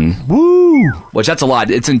 60,000. Woo! Which that's a lot.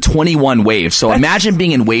 It's in 21 waves. So imagine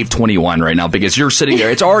being in wave 21 right now because you're sitting there.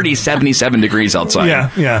 It's already 77 degrees outside.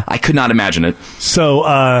 Yeah. I could not imagine it. So,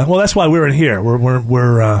 that's why we're in here.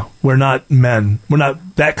 We're not men. We're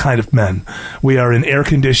not that kind of men. We are in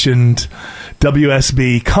air-conditioned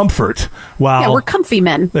WSB comfort. Yeah, we're comfy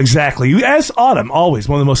men. Exactly. As Autumn, always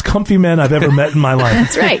one of the most comfy men I've ever met in my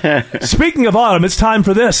life. That's right. Speaking of Autumn, it's time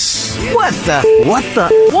for this. What the?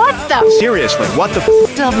 Seriously, what the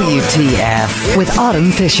WTF with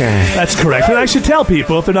Autumn Fisher. That's correct. And I should tell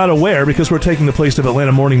people, if they're not aware, because we're taking the place of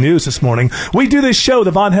Atlanta Morning News this morning, we do this show,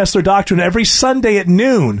 the Von Haessler Doctrine, every Sunday at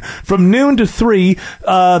noon. From noon to 3,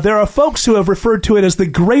 there are folks who have referred to it as the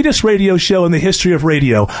greatest radio show in the history of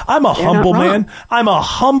radio. I'm a humble man. I'm a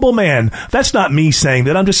humble man. That's not me saying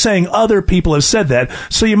that. I'm just saying other people have said that.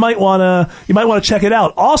 So you might want to check it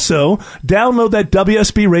out. Also, download that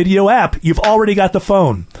WSB radio app. You've already got the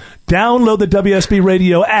phone. Download the WSB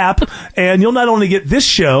radio app, and you'll not only get this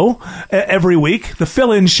show every week, the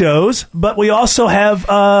fill-in shows, but we also have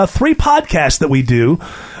 3 podcasts that we do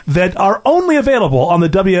that are only available on the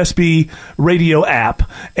WSB radio app.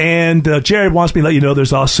 And Jared wants me to let you know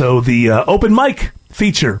there's also the open mic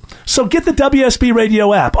feature. So get the WSB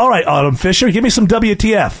radio app. All right, Autumn Fisher, give me some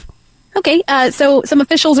WTF. Okay, so some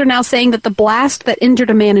officials are now saying that the blast that injured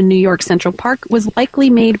a man in New York Central Park was likely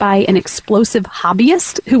made by an explosive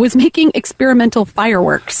hobbyist who was making experimental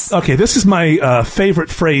fireworks. Okay, this is my favorite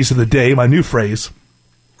phrase of the day, my new phrase.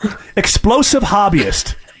 Explosive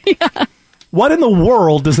hobbyist. Yeah. What in the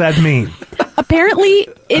world does that mean? Apparently,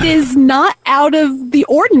 it is not out of the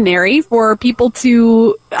ordinary for people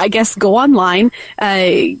to, I guess, go online,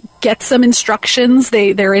 get some instructions.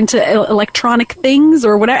 They're into electronic things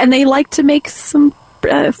or whatever, and they like to make some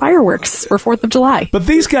fireworks for 4th of July. But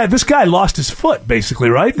this guy lost his foot, basically,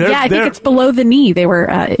 right? I think it's below the knee.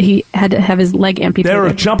 He had to have his leg amputated. They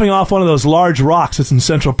were jumping off one of those large rocks that's in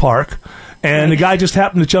Central Park, and the guy just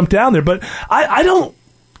happened to jump down there. But I don't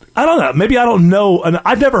know. Maybe I don't know. And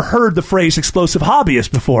I've never heard the phrase explosive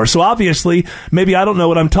hobbyist before. So obviously, maybe I don't know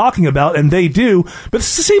what I'm talking about, and they do. But it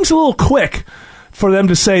seems a little quick for them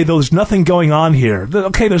to say there's nothing going on here.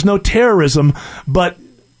 Okay, there's no terrorism, but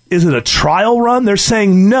is it a trial run? They're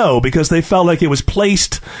saying no because they felt like it was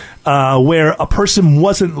placed where a person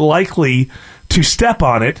wasn't likely to step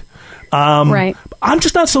on it. Right. I'm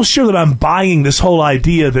just not so sure that I'm buying this whole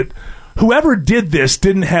idea that whoever did this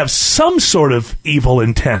didn't have some sort of evil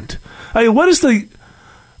intent. I mean,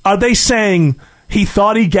 are they saying he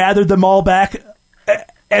thought he gathered them all back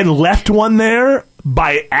and left one there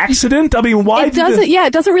by accident? I mean, why? It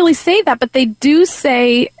doesn't really say that, but they do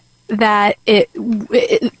say that it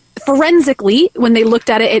forensically, when they looked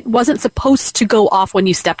at it, it wasn't supposed to go off when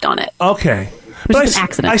you stepped on it. Okay. It was an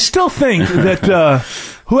accident. I still think that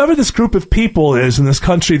whoever this group of people is in this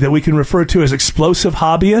country that we can refer to as explosive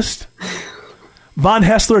hobbyist, Von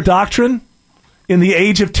Haessler Doctrine, in the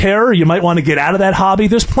age of terror, you might want to get out of that hobby.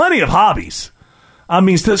 There's plenty of hobbies. I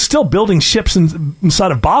mean, still building ships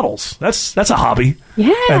inside of bottles. That's a hobby.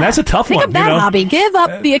 Yeah. And that's a tough one. Take up that hobby. Give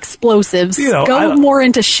up the explosives. Go more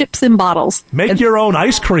into ships and bottles. Make your own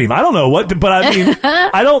ice cream. I don't know what, but I mean,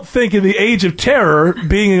 I don't think in the age of terror,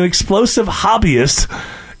 being an explosive hobbyist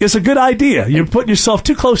is a good idea. You're putting yourself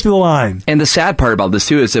too close to the line. And the sad part about this,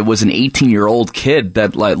 too, is it was an 18-year-old kid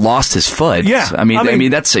that lost his foot. Yeah. I mean,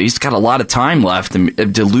 that's he's got a lot of time left.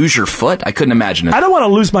 And to lose your foot, I couldn't imagine it. I don't want to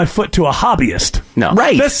lose my foot to a hobbyist. No.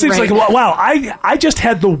 Right. That seems like, wow, I just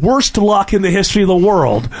had the worst luck in the history of the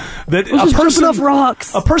world. That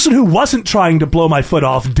a person who wasn't trying to blow my foot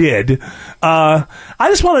off did. I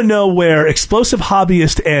just want to know where explosive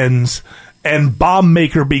hobbyist ends and bomb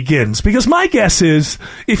maker begins. Because my guess is,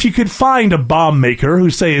 if you could find a bomb maker who,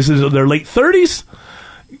 say, is in their late 30s,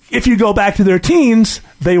 if you go back to their teens,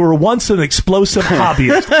 they were once an explosive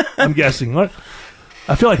hobbyist, I'm guessing.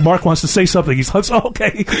 I feel like Mark wants to say something. He's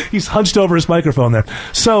hunched over his microphone there.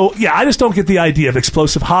 So, yeah, I just don't get the idea of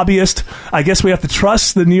explosive hobbyist. I guess we have to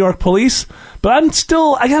trust the New York police, but I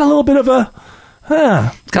got a little bit of a,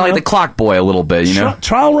 it's kind of like the clock boy a little bit, you know?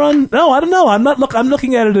 Trial run? No, I don't know. I'm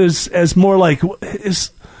looking at it as more like,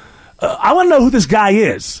 I want to know who this guy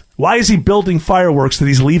is. Why is he building fireworks that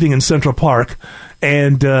he's leaving in Central Park?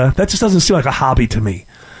 And that just doesn't seem like a hobby to me.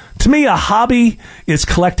 To me, a hobby is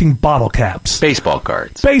collecting bottle caps, baseball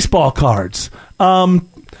cards,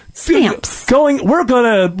 stamps. We're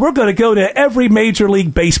gonna go to every Major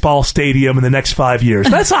League Baseball stadium in the next 5 years.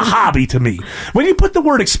 That's a hobby to me. When you put the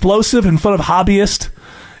word explosive in front of hobbyist,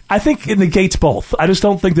 I think it negates both. I just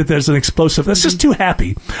don't think that there's an explosive. That's just too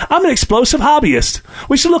happy. I'm an explosive hobbyist.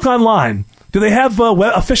 We should look online. Do they have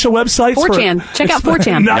official websites? 4chan. Check out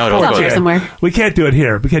 4chan. No, it's out there somewhere. We can't do it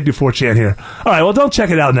here. We can't do 4chan here. All right, well, don't check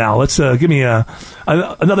it out now. Let's give me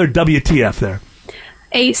another WTF there.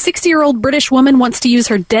 A 60-year-old British woman wants to use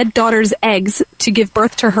her dead daughter's eggs to give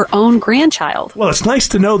birth to her own grandchild. Well, it's nice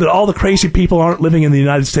to know that all the crazy people aren't living in the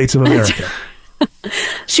United States of America.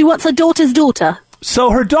 She wants her daughter's daughter.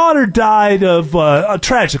 So her daughter died of,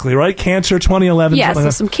 tragically, right? Cancer, 2011? Yes,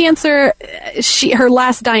 so some cancer. Her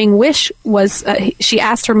last dying wish was, she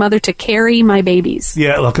asked her mother to carry my babies.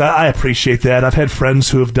 Yeah, look, I appreciate that. I've had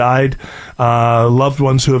friends who have died, loved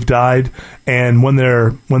ones who have died, and when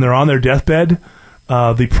they're on their deathbed,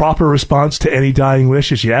 the proper response to any dying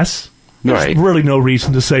wish is yes. There's really no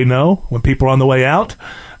reason to say no when people are on the way out.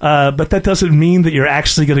 But that doesn't mean that you're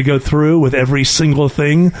actually going to go through with every single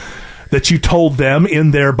thing that you told them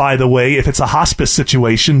in there, by the way, if it's a hospice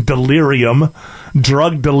situation, delirium,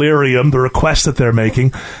 drug delirium, the request that they're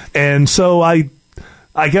making. And so I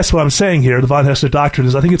guess what I'm saying here, the Von Haessler Doctrine,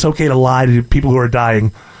 is I think it's okay to lie to people who are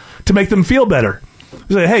dying to make them feel better.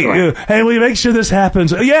 Say, hey, will you make sure this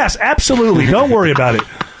happens? Yes, absolutely. Don't worry about it.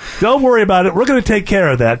 Don't worry about it. We're going to take care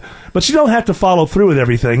of that. But you don't have to follow through with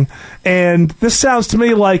everything. And this sounds to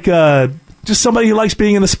me like just somebody who likes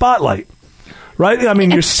being in the spotlight. Right? I mean,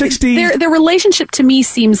 you're 60. Their relationship to me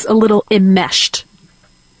seems a little enmeshed.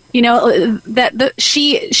 You know, that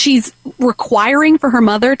she's requiring for her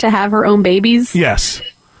mother to have her own babies. Yes.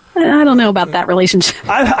 I don't know about that relationship.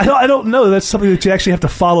 I don't know. That's something that you actually have to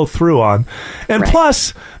follow through on. And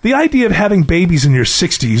plus, the idea of having babies in your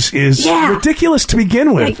 60s is ridiculous to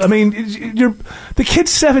begin with. Right. I mean, the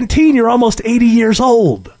kid's 17. You're almost 80 years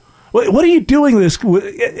old. What are you doing this?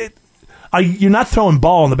 You're not throwing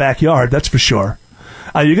ball in the backyard, that's for sure.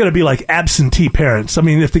 You're going to be like absentee parents. I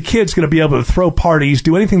mean, if the kid's going to be able to throw parties,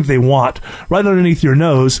 do anything that they want right underneath your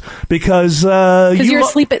nose because you're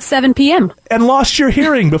asleep at 7 p.m. and lost your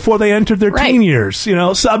hearing before they entered their teen years. You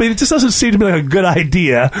know, so I mean, it just doesn't seem to me like a good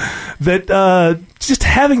idea that just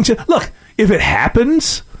having to look. If it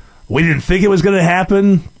happens, we didn't think it was going to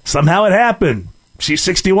happen. Somehow it happened. She's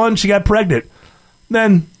 61. She got pregnant.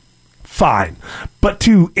 Then fine. But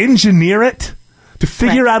to engineer it, to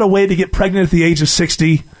figure out a way to get pregnant at the age of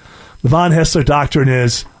 60, the Von Haessler Doctrine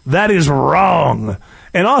that is wrong.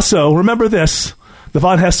 And also, remember this, the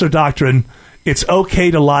Von Haessler Doctrine, it's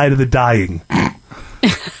okay to lie to the dying.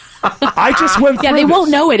 I just went through they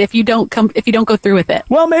won't know it if you don't go through with it.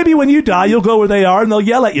 Well, maybe when you die, you'll go where they are and they'll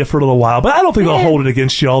yell at you for a little while. But I don't think they'll hold it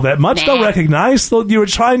against you all that much. They'll recognize you were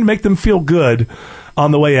trying to make them feel good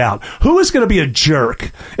on the way out. Who is going to be a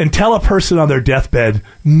jerk and tell a person on their deathbed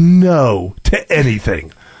no to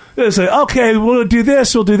anything? They say, okay, we'll do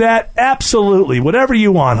this, we'll do that. Absolutely. Whatever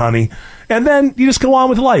you want, honey. And then you just go on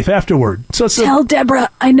with life afterward. So tell Deborah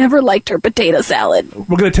I never liked her potato salad.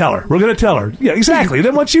 We're going to tell her. Yeah, exactly.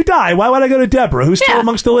 Then once you die, why would I go to Deborah, who's still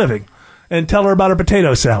amongst the living, and tell her about her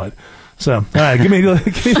potato salad? So, all right, give me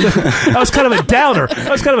that was kind of a downer.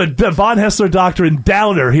 That was kind of a Von Haessler Doctrine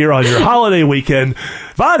downer here on your holiday weekend.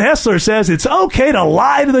 Von Haessler says it's okay to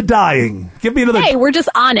lie to the dying. Give me another. Hey, we're just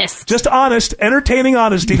honest. Just honest, entertaining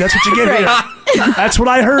honesty. That's what you get here. That's what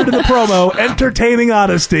I heard in the promo, entertaining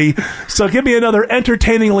honesty. So give me another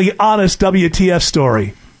entertainingly honest WTF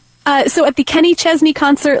story. So at the Kenny Chesney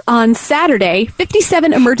concert on Saturday,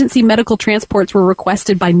 57 emergency medical transports were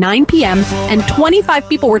requested by 9 p.m. and 25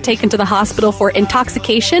 people were taken to the hospital for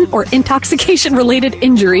intoxication or intoxication-related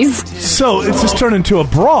injuries. So it's just turned into a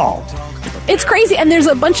brawl. It's crazy, and there's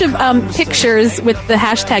a bunch of pictures with the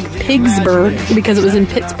hashtag Pigsburg, because it was in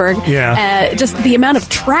Pittsburgh. Yeah. Just the amount of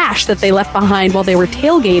trash that they left behind while they were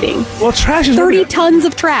tailgating. Well, trash is 30 tons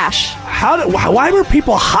of trash. Why were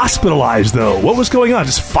people hospitalized, though? What was going on?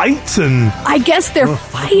 Just fights and... I guess they're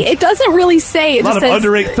fighting. It doesn't really say. It a lot just of says...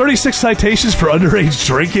 underage... 36 citations for underage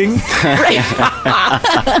drinking.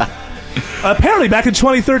 Apparently, back in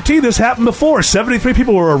 2013, this happened before. 73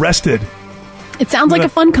 people were arrested. It sounds like a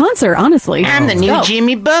fun concert, honestly. I'm the new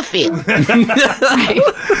Jimmy Buffett. I'm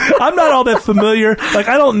not all that familiar. Like,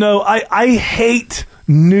 I don't know. I hate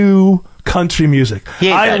new country music.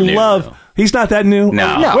 I love... He's not that new?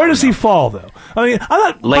 No. Where does he fall, though? I mean, I'm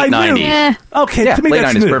not... Late 90s. Okay, yeah, to me, late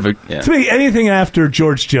that's 90s, new. perfect. Yeah. To me, anything after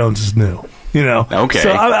George Jones is new. You know? Okay. So,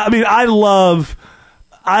 I mean, I love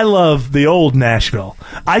the old Nashville.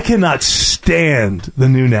 I cannot stand the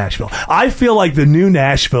new Nashville. I feel like the new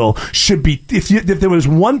Nashville should be, if there was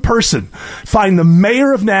one person, find the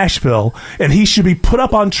mayor of Nashville, and he should be put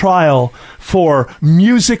up on trial for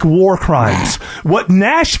music war crimes. What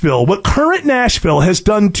current Nashville has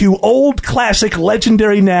done to old, classic,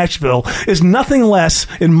 legendary Nashville is nothing less,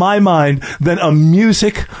 in my mind, than a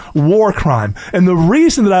music war crime. And the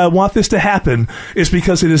reason that I want this to happen is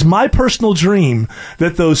because it is my personal dream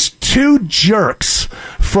that those two jerks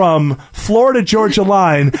from Florida Georgia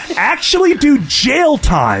Line actually do jail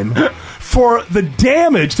time for the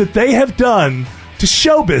damage that they have done to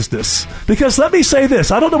show business. Because let me say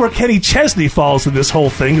this, I don't know where Kenny Chesney falls in this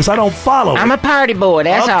whole thing because I don't follow I'm a party boy,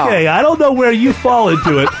 that's all. Okay, I don't know where you fall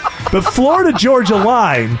into it, but Florida Georgia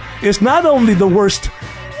Line is not only the worst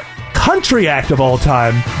country act of all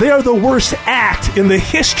time, they are the worst act in the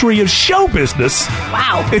history of show business.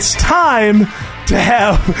 Wow. It's time to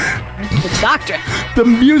have The Doctrine. the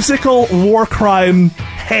musical war crime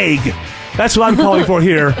Hague. That's what I'm calling for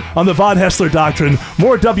here on the Von Haessler Doctrine.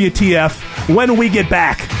 More WTF when we get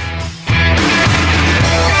back.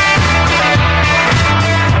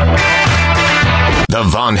 The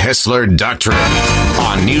Von Haessler Doctrine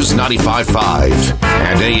on News 95.5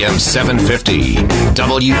 and AM 750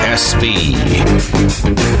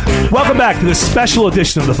 WSB. Welcome back to this special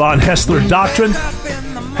edition of the Von Haessler Doctrine.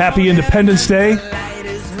 Happy Independence Day.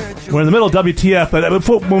 We're in the middle of WTF,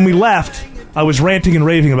 but when we left, I was ranting and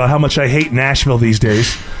raving about how much I hate Nashville these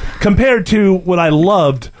days compared to what I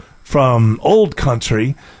loved from old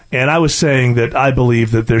country. And I was saying that I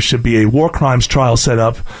believe that there should be a war crimes trial set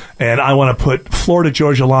up, and I want to put Florida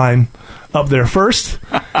Georgia Line up there first.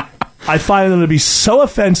 I find them to be so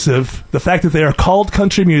offensive, the fact that they are called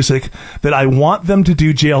country music, that I want them to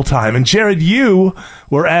do jail time. And Jared, you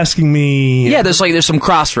were asking me... Yeah, there's some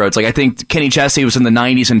crossroads. Like, I think Kenny Chesney was in the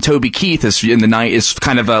 90s, and Toby Keith is is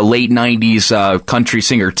kind of a late 90s country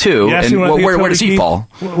singer, too. And where does he fall?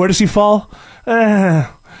 Where does he fall?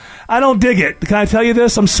 I don't dig it. Can I tell you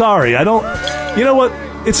this? I'm sorry. I don't... You know what?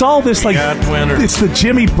 It's all this, like... It's the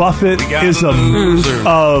Jimmy Buffett-ism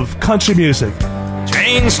of country music.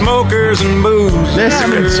 Chain smokers and booze. That's a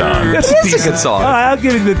good song. That's a good song. I'll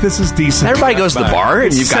give you that this is decent. Everybody goes to the bar,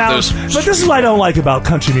 and you've got those... But this is what I don't like about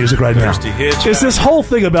country music right now. It's this whole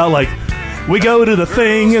thing about, like, we go to the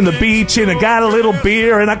thing and the beach, and I got a little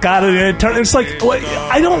beer, and I got it. It's like,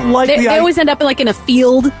 I don't like They always end up like in a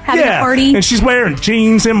field having a party. And she's wearing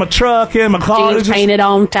jeans in my truck and my car. Jeans painted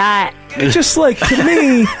on tight. It's just like, to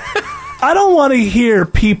me... I don't want to hear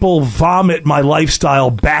people vomit my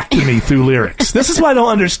lifestyle back to me through lyrics. This is what I don't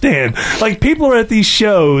understand. Like, people are at these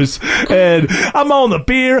shows, and I'm on the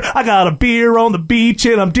beer, I got a beer on the beach,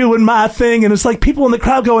 and I'm doing my thing, and it's like people in the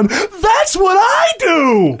crowd going, that's what I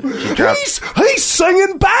do! He's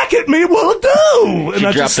singing back at me, what'll do? And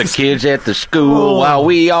she dropped the kids at the school while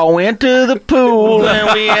we all went to the pool,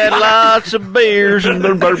 and we had lots of beers. And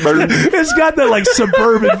it's got that, like,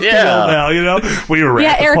 suburban feel now, you know? We were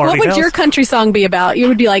at the Eric, party what would house. your country song be about? You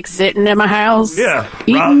would be like sitting in my house,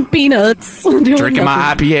 eating peanuts, drinking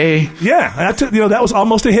my IPA. Yeah, that was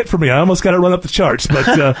almost a hit for me. I almost got it run up the charts,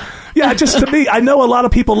 but yeah, just to me, I know a lot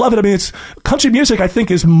of people love it. I mean, it's country music. I think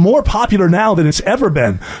is more popular now than it's ever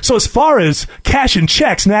been. So as far as cash and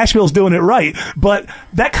checks, Nashville's doing it right, but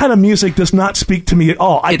that kind of music does not speak to me at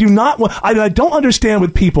all. I don't understand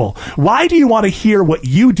with people. Why do you want to hear what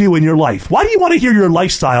you do in your life? Why do you want to hear your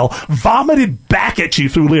lifestyle vomited back at you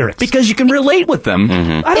through lyrics? Because you can relate with them.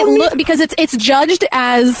 Mm-hmm. Because it's judged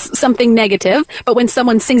as something negative, but when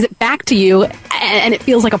someone sings it back to you and it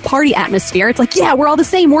feels like a party atmosphere, it's like, yeah, we're all the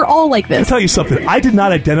same. We're all like this. I'll tell you something. I did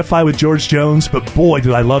not identify with George Jones, but boy,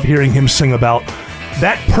 did I love hearing him sing about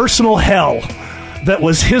that personal hell that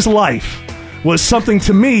was his life. Was something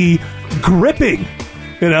to me gripping.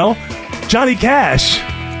 You know, Johnny Cash,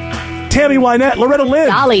 Tammy Wynette, Loretta Lynn.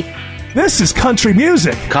 Dolly. This is country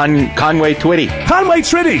music. Conway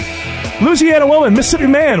Twitty. Louisiana woman, Mississippi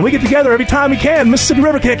man. We get together every time we can. Mississippi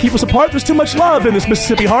River can't keep us apart. There's too much love in this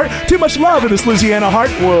Mississippi heart. Too much love in this Louisiana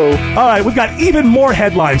heart. Whoa. All right, we've got even more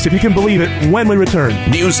headlines, if you can believe it, when we return.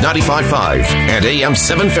 News 95.5 and AM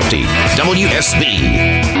 750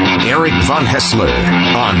 WSB. Eric Von Haessler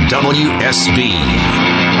on WSB.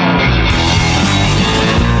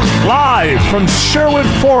 Live From Sherwood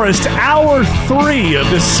Forest, Hour 3 of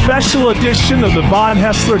this special edition of the Von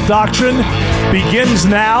Haessler Doctrine begins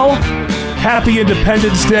now. Happy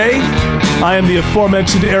Independence Day. I am the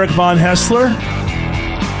aforementioned Eric Von Haessler.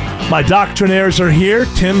 My Doctrinaires are here.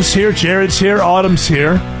 Tim's here, Jared's here, Autumn's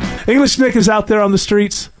here. English Nick is out there on the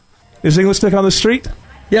streets. Is English Nick on the street?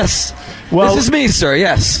 Yes. Well, this is me, sir,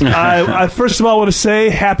 yes. I first of all want to say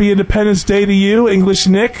Happy Independence Day to you, English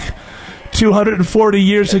Nick. 240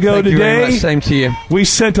 years ago Thank today. You very much. Same to you. We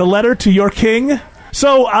sent a letter to your king.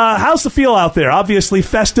 So, how's the feel out there? Obviously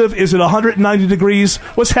festive. Is it 190 degrees?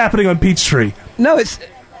 What's happening on Peachtree? No,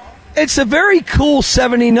 it's a very cool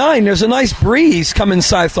 79. There's a nice breeze coming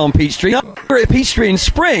south on Peachtree. We're at Peachtree in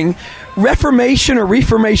spring. Reformation or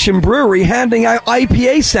Reformation Brewery handing out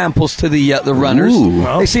IPA samples to the runners. Ooh.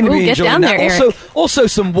 They seem to be enjoying that. There, also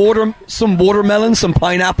some watermelon, some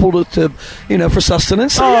pineapple to for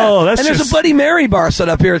sustenance. So, that's and there's a Bloody Mary bar set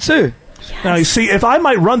up here too. Yes. Now you see, if I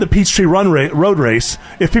might run the Peachtree road race,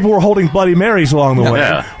 if people were holding Bloody Marys along the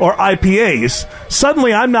way or IPAs,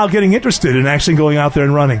 suddenly I'm now getting interested in actually going out there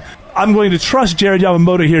and running. I'm going to trust Jared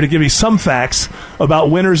Yamamoto here to give me some facts about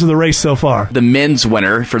winners of the race so far. The men's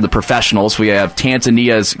winner for the professionals, we have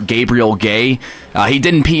Tanzania's Gabriel Gay. He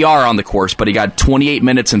didn't PR on the course, but he got 28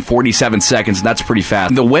 minutes and 47 seconds, and that's pretty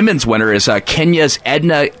fast. The women's winner is Kenya's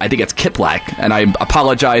Edna, I think it's Kiplak, and I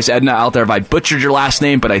apologize, Edna, out there if I butchered your last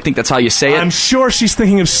name, but I think that's how you say it. I'm sure she's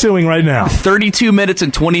thinking of suing right now. 32 minutes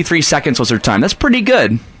and 23 seconds was her time. That's pretty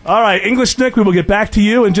good. All right, English Nick, we will get back to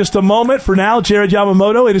you in just a moment. For now, Jared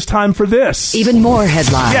Yamamoto, it is time for this. Even more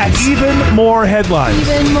headlines. Yeah, even more headlines.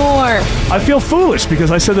 Even more. I feel foolish because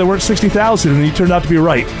I said there weren't 60,000 and you turned out to be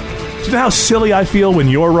right. Do you know how silly I feel when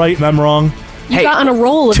you're right and I'm wrong? You got on a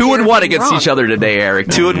roll. 2-1 against each other today, Eric.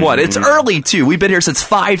 2-1. It's early, too. We've been here since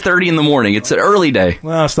 5:30 in the morning. It's an early day.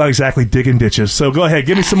 Well, it's not exactly digging ditches. So go ahead.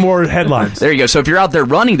 Give me some more headlines. There you go. So if you're out there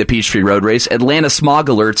running the Peachtree Road Race, Atlanta smog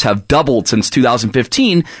alerts have doubled since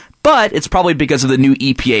 2015, but it's probably because of the new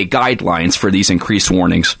EPA guidelines for these increased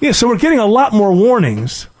warnings. Yeah, so we're getting a lot more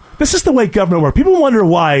warnings. This is the way government works. People wonder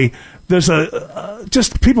why there's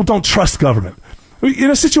just people don't trust government. In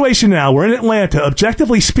a situation now, we're in Atlanta,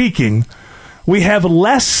 objectively speaking, we have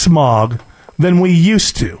less smog than we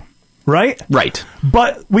used to, right? Right.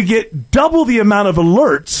 But we get double the amount of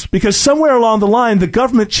alerts because somewhere along the line, the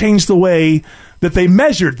government changed the way that they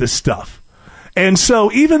measured this stuff. And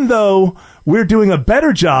so even though we're doing a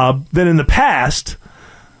better job than in the past,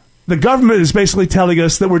 the government is basically telling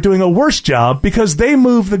us that we're doing a worse job because they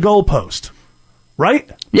moved the goalpost.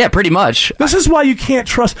 Right? Yeah, pretty much. This is why you can't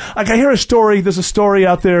trust. Like, I hear a story. There's a story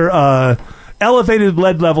out there. Elevated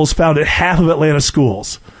lead levels found at half of Atlanta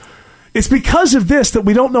schools. It's because of this that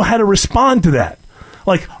we don't know how to respond to that.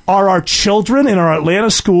 Like, are our children in our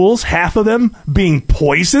Atlanta schools, half of them, being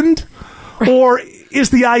poisoned? Or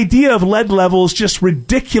is the idea of lead levels just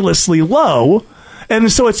ridiculously low,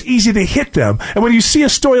 and so it's easy to hit them? And when you see a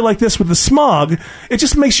story like this with the smog, it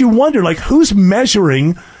just makes you wonder, like, who's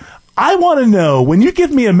measuring? I want to know, when you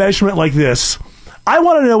give me a measurement like this, I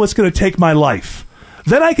want to know what's going to take my life.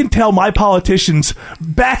 Then I can tell my politicians,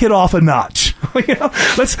 back it off a notch.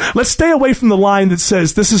 Let's stay away from the line that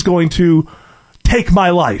says this is going to take my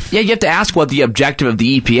life. Yeah, you have to ask what the objective of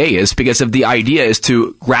the EPA is, because if the idea is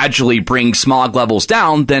to gradually bring smog levels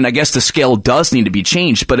down, then I guess the scale does need to be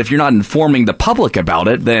changed. But if you're not informing the public about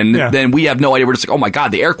it, then we have no idea. We're just like, oh my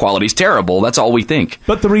God, the air quality is terrible. That's all we think.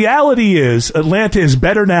 But the reality is Atlanta is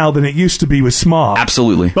better now than it used to be with smog.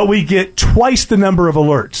 Absolutely. But we get twice the number of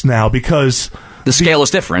alerts now because the scale is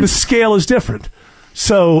different. The scale is different.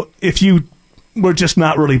 So if you were just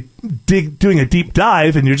not really doing a deep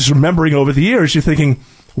dive and you're just remembering over the years, you're thinking,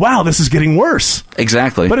 wow, this is getting worse.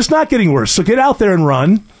 Exactly. But it's not getting worse. So get out there and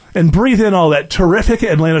run and breathe in all that terrific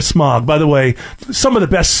Atlanta smog. By the way, some of the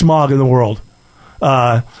best smog in the world.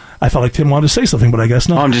 I felt like Tim wanted to say something, but I guess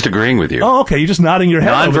not. Oh, I'm just agreeing with you. Oh, okay. You're just nodding your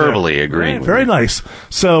head. Non-verbally agreeing. Right, very nice.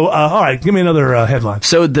 So, all right, give me another headline.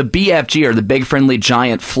 So the BFG, or the Big Friendly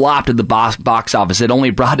Giant, flopped at the box office. It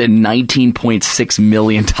only brought in $19.6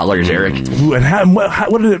 million, Eric. Ooh, and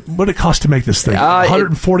what did it cost to make this thing?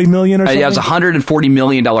 $140 million or something? Yeah, it was a $140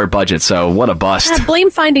 million budget, so what a bust.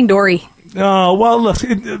 Blame Finding Dory. Oh, well, look,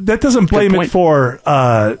 that doesn't blame it for,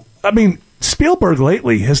 Spielberg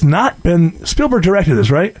lately has not been... Spielberg directed this,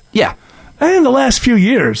 right? Yeah. And in the last few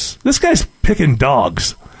years, this guy's picking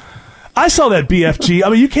dogs. I saw that BFG. I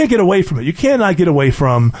mean, you can't get away from it. You cannot get away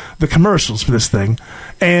from the commercials for this thing.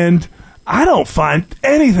 And I don't find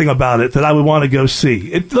anything about it that I would want to go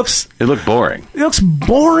see. It looked boring. It looks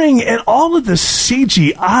boring, and all of the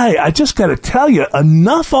CGI, I just got to tell you,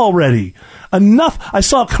 enough already. Enough. I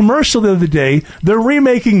saw a commercial the other day. They're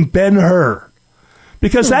remaking Ben-Hur.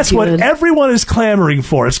 Because that's what everyone is clamoring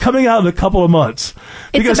for. It's coming out in a couple of months.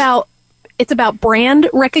 It's about brand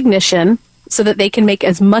recognition so that they can make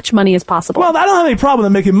as much money as possible. Well, I don't have any problem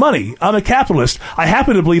with making money. I'm a capitalist. I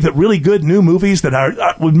happen to believe that really good new movies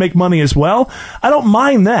that would make money as well. I don't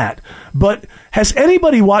mind that. But has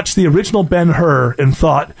anybody watched the original Ben-Hur and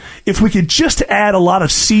thought, if we could just add a lot of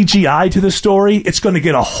CGI to the story, it's going to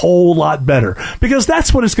get a whole lot better? Because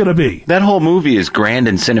that's what it's going to be. That whole movie is grand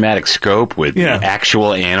in cinematic scope with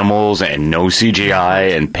actual animals and no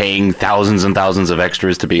CGI and paying thousands and thousands of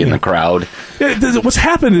extras to be in the crowd. What's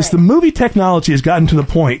happened is the movie technology has gotten to the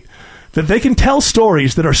point that they can tell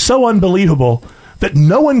stories that are so unbelievable that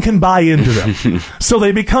no one can buy into them. So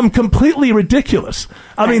they become completely ridiculous.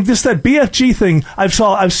 I mean, that BFG thing,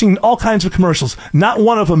 I've seen all kinds of commercials. Not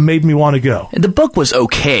one of them made me want to go. The book was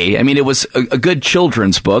okay. I mean, it was a good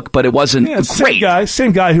children's book, but it wasn't great.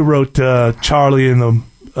 Same guy who wrote Charlie and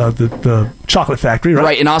the Chocolate Factory, right?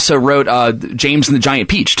 Right, and also wrote James and the Giant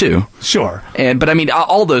Peach too. Sure. But I mean,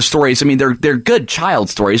 all those stories. I mean, they're good child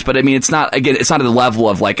stories, but I mean, it's not at the level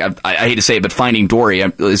of like I hate to say it, but Finding Dory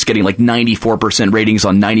is getting like 94% ratings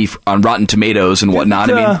on Rotten Tomatoes and whatnot.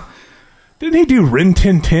 Didn't he do Rin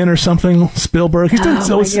Tin Tin or something? Spielberg. He's done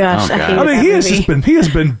he has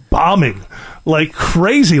been bombing like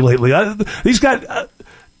crazy lately.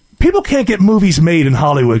 People can't get movies made in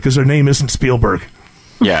Hollywood because their name isn't Spielberg.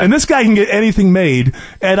 Yeah. And this guy can get anything made,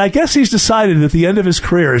 and I guess he's decided that the end of his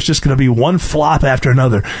career is just going to be one flop after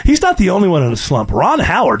another. He's not the only one in a slump. Ron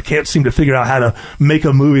Howard can't seem to figure out how to make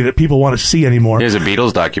a movie that people want to see anymore. There's a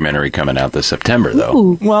Beatles documentary coming out this September, though.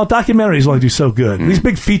 Ooh. Well, documentaries only do so good. These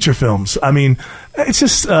big feature films, I mean, it's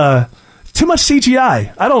just too much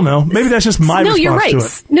CGI. I don't know. Maybe that's just my response you're right. to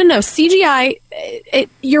it. No, CGI,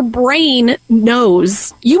 your brain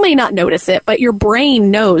knows. You may not notice it, but your brain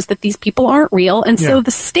knows that these people aren't real, and so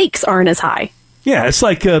the stakes aren't as high. Yeah, it's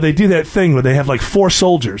like they do that thing where they have like 4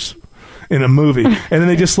 soldiers in a movie, and then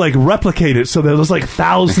they just like replicate it so there's like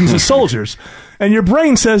thousands of soldiers. And your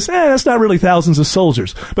brain says, that's not really thousands of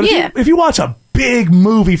soldiers. But if you watch a big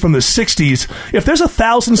movie from the 60s, if there's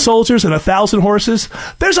 1,000 soldiers and 1,000 horses,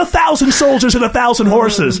 there's 1,000 soldiers and 1,000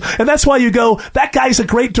 horses. And that's why you go, that guy's a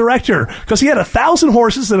great director, because he had 1,000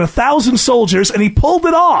 horses and 1,000 soldiers, and he pulled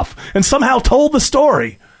it off and somehow told the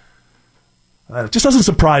story. It just doesn't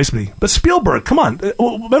surprise me. But Spielberg, come on.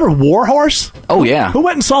 Remember War Horse? Oh, yeah. Who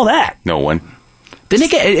went and saw that? No one.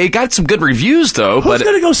 Didn't it got some good reviews, though. Who's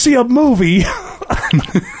going to go see a movie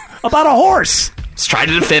about a horse? Let's try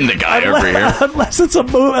to defend the guy over here. Unless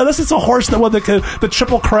it's a horse that won the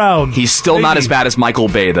Triple Crown. He's still not as bad as Michael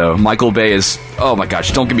Bay, though. Michael Bay is, oh my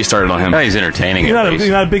gosh, don't get me started on him. No, he's entertaining.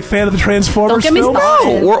 You're not a big fan of the Transformers film?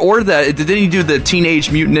 No. Or didn't he do the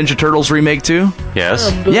Teenage Mutant Ninja Turtles remake, too?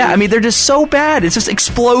 Yes. Yeah, I mean, they're just so bad. It's just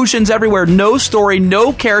explosions everywhere. No story,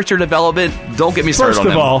 no character development. Don't get me started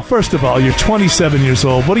on him. First of all, you're 27 years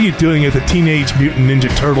old. What are you doing at the Teenage Mutant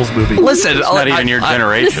Ninja Turtles movie? Listen, it's not even your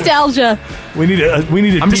generation. Nostalgia. We need a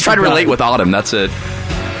I'm just trying to relate with Autumn. That's it.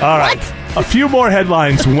 All right. A few more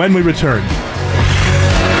headlines when we return.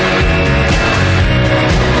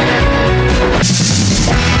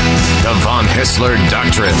 The Von Haessler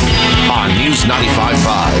Doctrine on News 95.5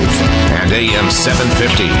 and AM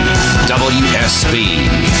 750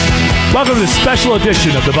 WSB. Welcome to the special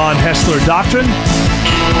edition of the Von Haessler Doctrine.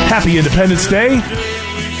 Happy Independence Day.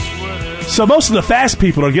 So most of the fast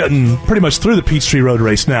people are getting pretty much through the Peachtree Road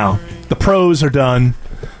Race now. The pros are done,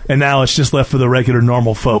 and now it's just left for the regular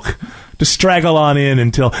normal folk to straggle on in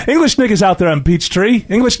until... English Nick is out there on Peachtree.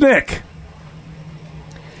 English Nick.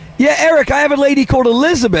 Yeah, Eric, I have a lady called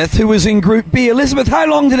Elizabeth who was in Group B. Elizabeth, how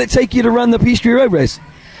long did it take you to run the Peachtree Road Race?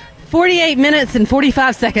 48 minutes and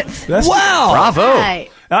 45 seconds. Wow! Bravo! Right.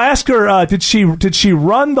 I asked her, did she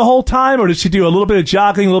run the whole time, or did she do a little bit of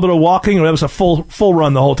jogging, a little bit of walking, or that was a full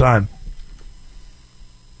run the whole time?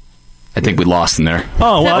 I think we lost in there.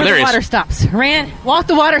 Oh, well, there the water stops. Walked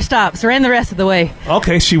the water stops. Ran the rest of the way.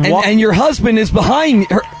 Okay, she walked. And your husband is behind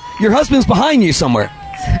her. Your husband's behind you somewhere.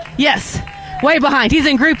 Yes, way behind. He's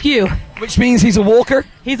in Group U. Which means he's a walker?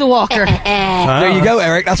 He's a walker. There you go,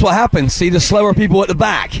 Eric. That's what happens. See the slower people at the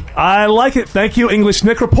back. I like it. Thank you, English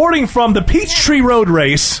Nick. Reporting from the Peachtree Road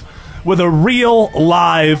Race with a real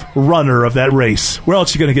live runner of that race. Where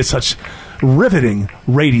else are you going to get such riveting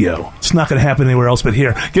radio? It's It's not going to happen anywhere else but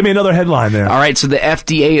here. Give me another headline there. All right, so the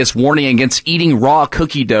FDA is warning against eating raw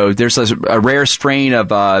cookie dough. There's a rare strain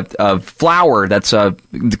of flour that's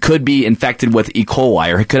could be infected with E.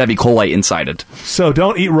 coli, or it could have E. coli inside it. So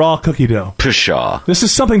don't eat raw cookie dough. Pshaw. This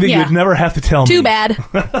is something that you'd never have to tell me. Too bad.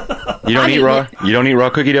 You don't eat raw? You don't eat raw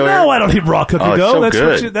cookie dough? No, I don't eat raw cookie dough. It's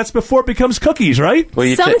so good. That's before it becomes cookies, right?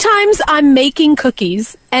 Well, sometimes I'm making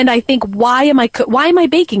cookies, and I think, why am I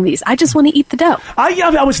baking these? I just want to eat the dough.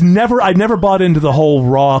 I never bought into the whole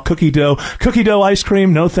raw cookie dough ice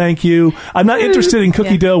cream. No, thank you. I'm not interested in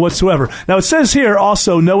cookie dough whatsoever. Now it says here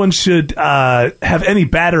also no one should have any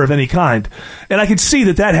batter of any kind, and I can see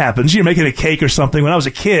that happens. You're making a cake or something. When I was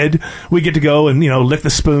a kid, we get to go and lick the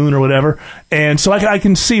spoon or whatever, and so I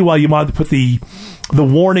can see why you wanted to put the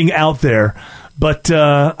warning out there. But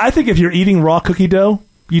I think if you're eating raw cookie dough,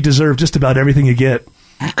 you deserve just about everything you get.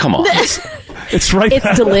 Come on. It's right.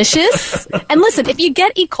 It's delicious. And listen, if you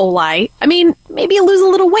get E. coli, maybe you lose a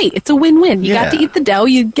little weight. It's a win-win. You got to eat the dough.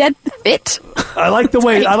 You get fit. I like the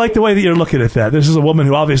way that you're looking at that. This is a woman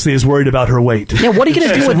who obviously is worried about her weight. Yeah, what are you going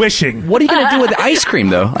to do with wishing? What are you going to do with the ice cream,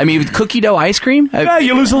 though? With cookie dough ice cream? Yeah,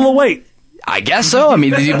 you lose a little weight. I guess so.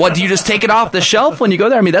 What do you just take it off the shelf when you go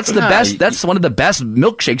there? That's the best. That's one of the best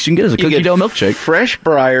milkshakes you can get is a cookie dough milkshake. Fresh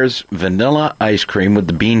Breyers vanilla ice cream with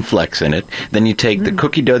the bean flecks in it. Then you take the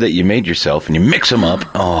cookie dough that you made yourself and you mix them up.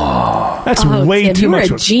 Oh, that's way too much.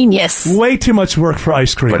 You're a genius. Way too much work for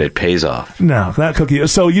ice cream. But it pays off. No, that cookie.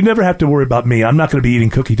 So you never have to worry about me. I'm not going to be eating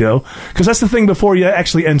cookie dough because that's the thing before you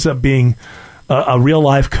actually ends up being a real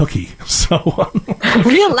live cookie. So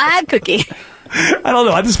real live cookie. I don't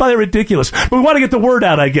know. I just find it ridiculous. But we want to get the word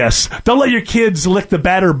out, I guess. Don't let your kids lick the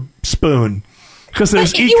batter spoon because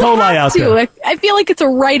there's E. coli out there. I feel like it's a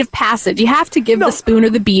rite of passage. You have to give the spoon or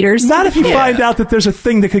the beaters. Not if you find out that there's a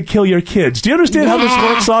thing that could kill your kids. Do you understand how this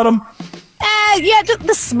works, Autumn? Just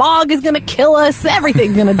the smog is going to kill us.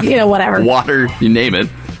 Everything's going to, whatever. Water, you name it.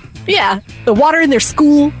 Yeah, the water in their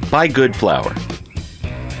school. Buy good flour.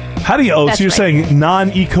 How do you? So you're saying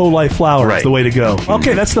non-E. coli flour is the way to go.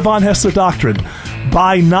 Okay, that's the Von Haessler doctrine.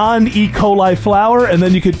 Buy non-E. coli flour, and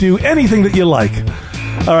then you could do anything that you like.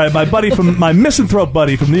 All right, my misanthrope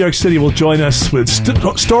buddy from New York City will join us with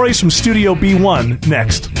stories from Studio B1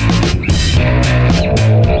 next.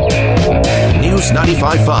 News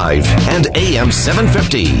 95.5 and AM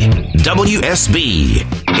 750. WSB.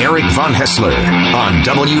 Eric Von Haessler on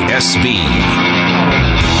WSB.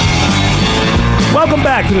 Welcome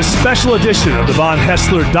back to the special edition of the Von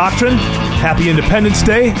Haessler Doctrine. Happy Independence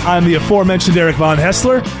Day. I'm the aforementioned Eric Von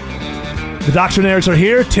Haessler. The Doctrinaires are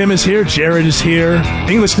here. Tim is here. Jared is here.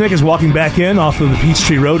 English Nick is walking back in off of the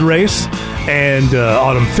Peachtree Road Race. And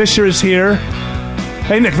Autumn Fisher is here.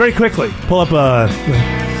 Hey, Nick, very quickly, pull up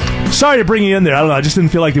sorry to bring you in there. I don't know. I just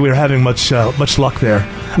didn't feel like we were having much luck there.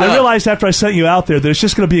 No. I realized after I sent you out there's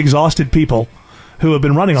just going to be exhausted people who have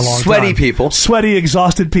been running a long time. Sweaty,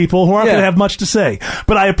 exhausted people who aren't going to have much to say.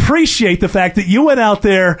 But I appreciate the fact that you went out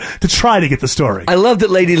there to try to get the story. I love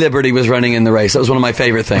that Lady Liberty was running in the race. That was one of my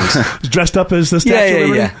favorite things. Dressed up as the Statue of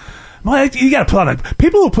Liberty? Yeah. Well, you got to put on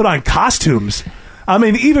people who put on costumes.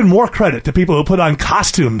 Even more credit to people who put on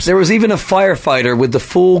costumes. There was even a firefighter with the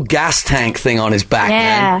full gas tank thing on his back,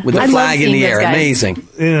 man, with the flag in the air. Amazing.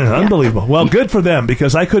 Yeah, unbelievable. Well, good for them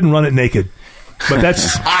because I couldn't run it naked. But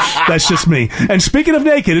that's just me. And speaking of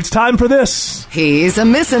naked, it's time for this. He's a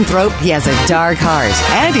misanthrope. He has a dark heart.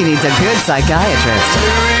 And he needs a good psychiatrist.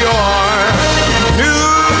 New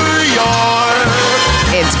York.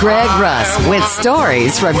 It's Greg Russ with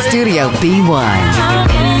stories from Studio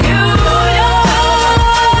B1.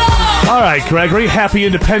 All right, Gregory, happy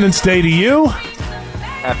Independence Day to you.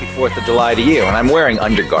 Happy 4th of July to you. And I'm wearing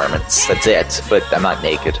undergarments. That's it. But I'm not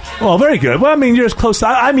naked. Well, very good. Well, you're as close to...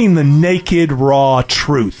 I mean the naked, raw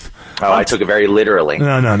truth. Oh, I took it very literally.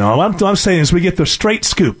 No. What I'm saying is we get the straight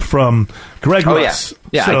scoop from Greg Russ.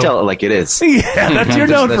 Yeah, so, I tell it like it is. Yeah, you're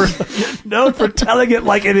known for telling it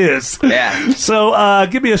like it is. Yeah. So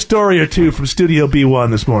give me a story or two from Studio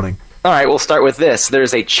B1 this morning. All right, we'll start with this.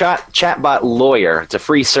 There's a chatbot lawyer. It's a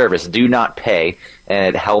free service, do not pay, and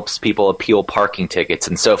it helps people appeal parking tickets.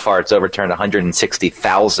 And so far, it's overturned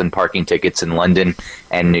 160,000 parking tickets in London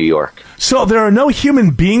and New York. So there are no human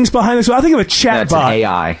beings behind this? I think of a chatbot. It's an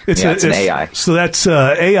AI. It's an AI. So that's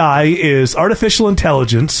AI is artificial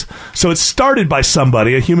intelligence. So it's started by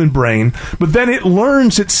somebody, a human brain, but then it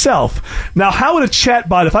learns itself. Now, how would a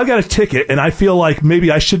chatbot, if I've got a ticket and I feel like maybe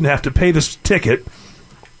I shouldn't have to pay this ticket,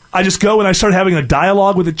 I just go and I start having a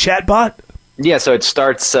dialogue with a chatbot? Yeah, so it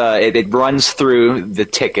starts, it runs through the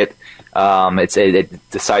ticket, It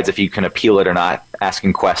decides if you can appeal it or not,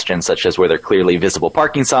 asking questions such as were there clearly visible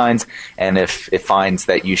parking signs, and if it finds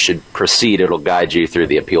that you should proceed, it'll guide you through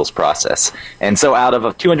the appeals process. And so out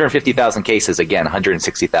of 250,000 cases, again,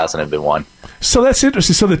 160,000 have been won. So that's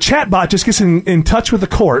interesting. So the chatbot just gets in touch with the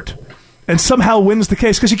court and somehow wins the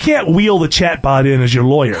case, because you can't wheel the chatbot in as your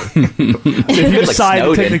lawyer if you decide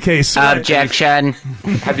to take the case. Objection.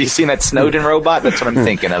 Have you seen that Snowden robot? That's what I'm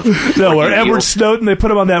thinking of. No, where Edward Snowden, they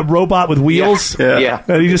put him on that robot with wheels. Yeah.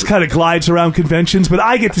 And he just kind of glides around conventions. But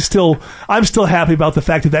I'm still happy about the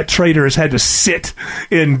fact that traitor has had to sit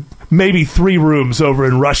in maybe 3 rooms over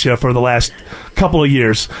in Russia for the last couple of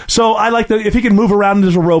years. So I like that. If he can move around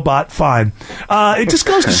as a robot, fine. It just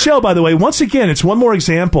goes to show, by the way, once again, it's one more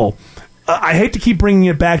example. I hate to keep bringing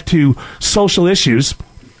it back to social issues,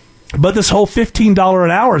 but this whole $15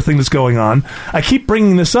 an hour thing that's going on, I keep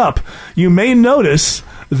bringing this up. You may notice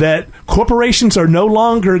that corporations are no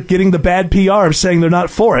longer getting the bad PR of saying they're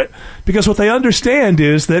not for it, because what they understand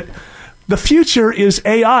is that the future is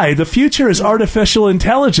AI. The future is artificial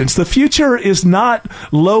intelligence. The future is not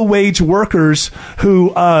low-wage workers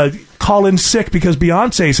who call in sick because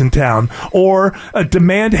Beyonce's in town or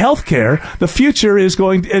demand health care. The future is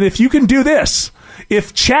going... And if you can do this,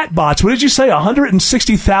 if chatbots... What did you say?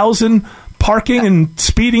 160,000 parking and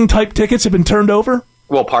speeding type tickets have been turned over?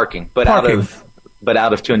 Well, parking.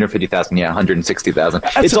 Out of 250,000, 160,000.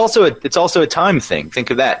 It's also a time thing. Think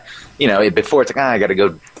of that. Before it's like, I got to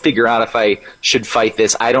go figure out if I should fight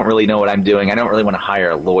this. I don't really know what I'm doing. I don't really want to hire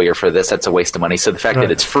a lawyer for this. That's a waste of money. So the fact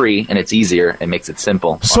that it's free and it's easier, it makes it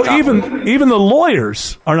simple. So even the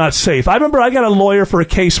lawyers are not safe. I remember I got a lawyer for a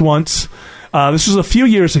case once. This was a few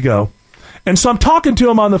years ago. And so I'm talking to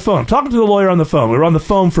him on the phone. I'm talking to the lawyer on the phone. We were on the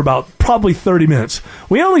phone for about probably 30 minutes.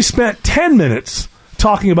 We only spent 10 minutes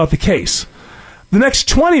talking about the case. The next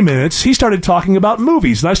 20 minutes, he started talking about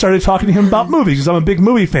movies, and I started talking to him about movies because I'm a big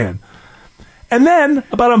movie fan. And then,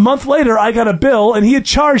 about a month later, I got a bill, and he had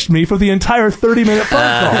charged me for the entire 30-minute phone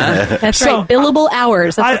call. That's right. Billable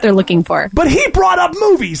hours. That's what they're looking for. But he brought up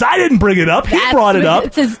movies. I didn't bring it up. He brought it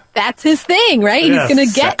up. That's his thing, right? Yes. He's going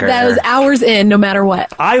to get those hours in no matter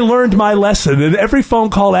what. I learned my lesson, and every phone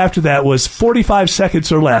call after that was 45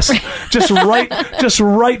 seconds or less. Just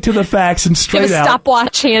right to the facts and straight out. Give a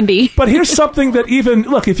stopwatch handy. But here's something that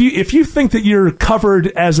look, if you think that you're covered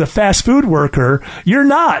as a fast food worker, you're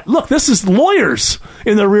not. Look, this is lawyers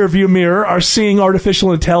in the rearview mirror are seeing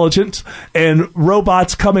artificial intelligence and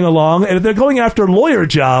robots coming along, and if they're going after lawyer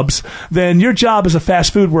jobs, then your job as a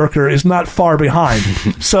fast food worker is not far behind.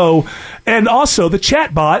 And also, the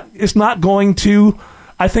chatbot is not going to,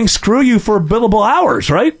 I think, screw you for billable hours,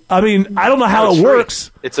 right? I mean, I don't know how it works.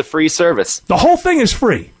 It's a free service. The whole thing is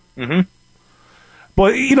free. Mm-hmm.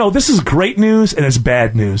 But, this is great news and it's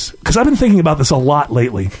bad news, because I've been thinking about this a lot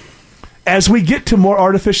lately. As we get to more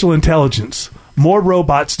artificial intelligence, more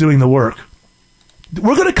robots doing the work,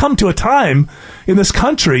 we're going to come to a time in this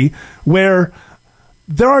country where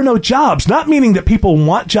there are no jobs. Not meaning that people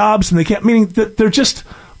want jobs and they can't, meaning that they're just...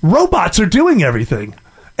 Robots are doing everything.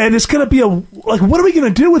 And it's going to be what are we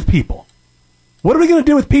going to do with people? What are we going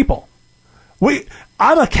to do with people?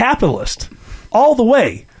 I'm a capitalist all the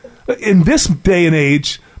way. In this day and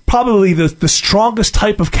age, probably the strongest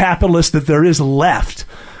type of capitalist that there is left.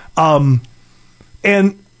 And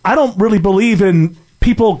I don't really believe in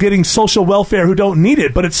people getting social welfare who don't need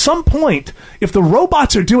it. But at some point, if the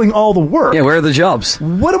robots are doing all the work... Yeah, where are the jobs?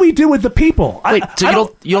 What do we do with the people? Wait, so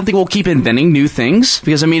you don't think we'll keep inventing new things?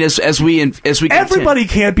 Because, I mean, as we everybody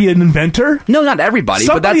can't be an inventor. No, not everybody.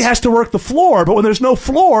 Somebody has to work the floor, but when there's no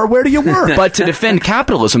floor, where do you work? But to defend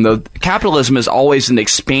capitalism, though, capitalism is always an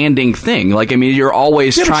expanding thing. Like, I mean, you're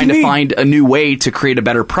always trying to find a new way to create a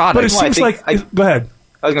better product. But it seems go ahead.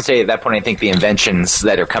 I was going to say, at that point, I think the inventions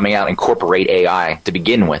that are coming out incorporate AI to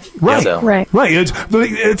begin with. Right, so. right.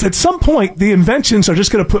 It's at some point, the inventions are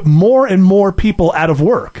just going to put more and more people out of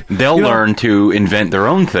work. They'll learn to invent their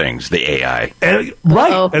own things, the AI.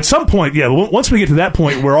 Right. At some point, yeah. Once we get to that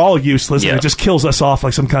point, we're all useless, and it just kills us off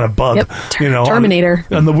like some kind of bug. Yep. Terminator.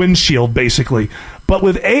 On the windshield, basically. But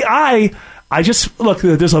with AI...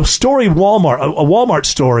 there's a story, a Walmart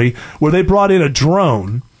story, where they brought in a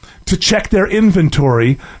drone to check their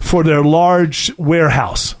inventory for their large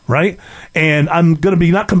warehouse, right? And I'm going to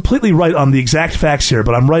be not completely right on the exact facts here,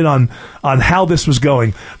 but I'm right on how this was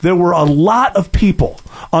going. There were a lot of people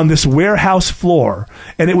on this warehouse floor,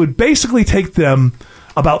 and it would basically take them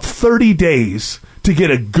about 30 days to get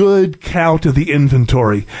a good count of the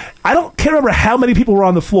inventory. Can't remember how many people were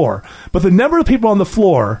on the floor, but the number of people on the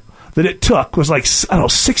floor that it took was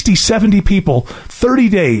 60, 70 people, 30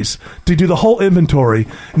 days to do the whole inventory.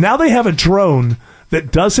 Now they have a drone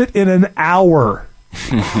that does it in an hour.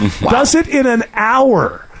 Does it in an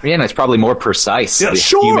hour. Yeah, and it's probably more precise. Yeah, the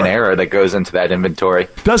human error that goes into that inventory.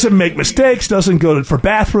 Doesn't make mistakes, doesn't go for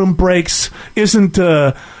bathroom breaks, isn't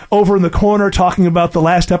over in the corner talking about the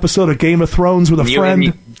last episode of Game of Thrones with a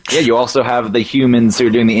friend. You also have the humans who are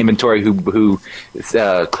doing the inventory who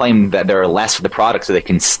claim that there are less of the product so they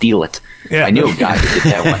can steal it. Yeah. I knew a guy who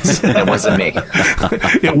did that once. That wasn't me.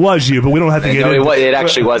 It was you, but we don't have to get into it. It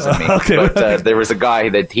actually wasn't me. Okay. But there was a guy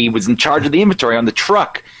that he was in charge of the inventory on the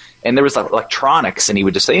truck. And there was electronics, and he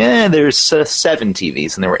would just say, there's 7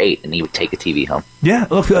 TVs, and there were 8, and he would take a TV home. Yeah,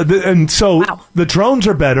 look, and so the drones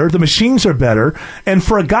are better, the machines are better, and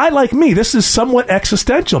for a guy like me, this is somewhat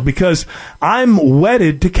existential, because I'm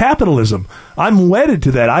wedded to capitalism. I'm wedded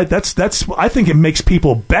to that. I think it makes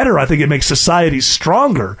people better. I think it makes society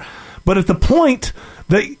stronger. But at the point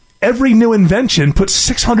that every new invention puts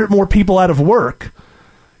 600 more people out of work,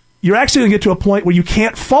 you're actually going to get to a point where you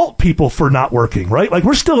can't fault people for not working, right? Like,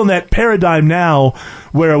 we're still in that paradigm now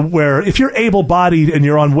where if you're able-bodied and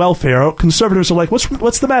you're on welfare, conservatives are like,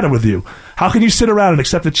 what's the matter with you? How can you sit around and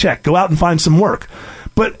accept a check? Go out and find some work.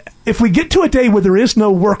 But if we get to a day where there is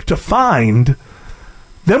no work to find,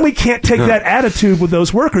 then we can't take that attitude with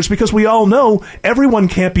those workers, because we all know everyone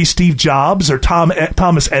can't be Steve Jobs or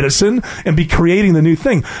Thomas Edison and be creating the new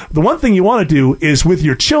thing. The one thing you want to do is, with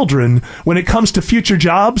your children, when it comes to future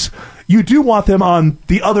jobs, you do want them on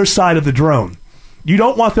the other side of the drone. You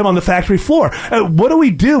don't want them on the factory floor. What do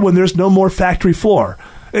we do when there's no more factory floor?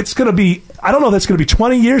 It's going to be, I don't know if that's going to be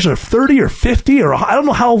 20 years or 30 or 50, or I don't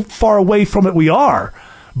know how far away from it we are.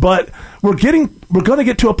 But we're going to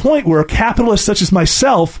get to a point where capitalists such as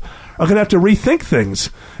myself are going to have to rethink things.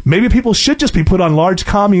 Maybe people should just be put on large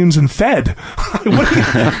communes and fed. What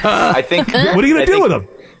are you going to do with them?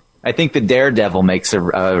 I think the Daredevil makes a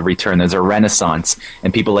return. There's a renaissance,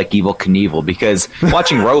 and people like Evel Knievel, because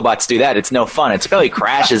watching robots do that, it's no fun. It barely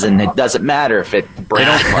crashes, and it doesn't matter if it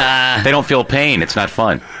breaks. They don't feel pain. It's not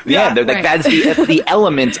fun. Yeah, that's the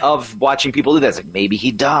element of watching people do that. It's like, maybe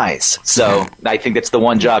he dies. So I think that's the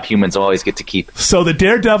one job humans always get to keep. So the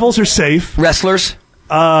Daredevils are safe. Wrestlers?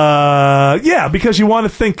 Yeah, because you want to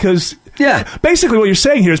think, because... Yeah, basically what you're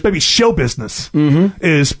saying here is maybe show business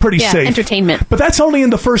is pretty safe. Entertainment. But that's only in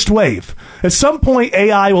the first wave. At some point,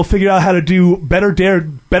 AI will figure out how to do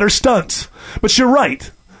better stunts. But you're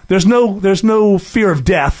right. There's no fear of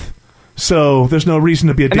death, so there's no reason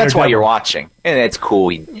to be a daredevil. And that's why you're watching. And it's cool.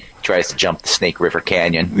 He tries to jump the Snake River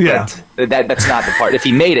Canyon. Yeah. But that's not the part. If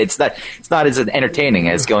he made it, it's not as entertaining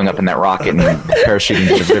as going up in that rocket and parachuting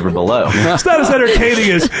into the river below. It's not as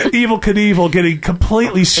entertaining as Evel Knievel getting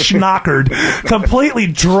completely schnockered, completely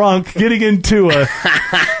drunk, getting into a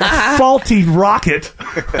faulty rocket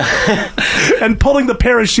and pulling the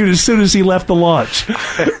parachute as soon as he left the launch.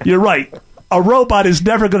 You're right. A robot is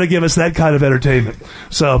never going to give us that kind of entertainment.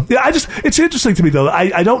 So, yeah, it's interesting to me, though.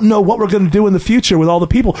 I don't know what we're going to do in the future with all the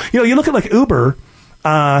people. You know, you look at like Uber,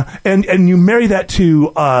 and you marry that to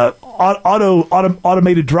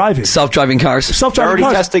automated driving. Self-driving cars. They're already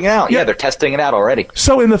testing it out. Yeah, they're testing it out already.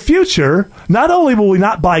 So in the future, not only will we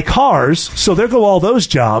not buy cars, so there go all those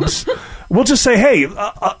jobs. We'll just say, hey,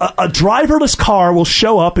 a driverless car will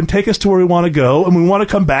show up and take us to where we want to go, and we want to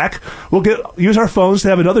come back. We'll use our phones to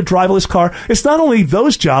have another driverless car. It's not only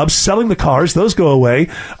those jobs, selling the cars, those go away.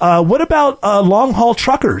 What about long-haul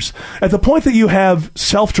truckers? At the point that you have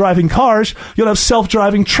self-driving cars, you'll have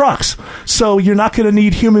self-driving trucks. So you're not going to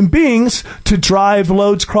need human beings to drive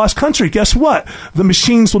loads cross-country. Guess what? The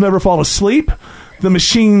machines will never fall asleep. The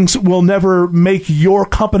machines will never make your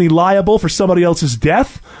company liable for somebody else's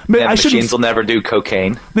death. Machines will never do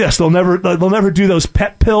cocaine. Yes, they'll never do those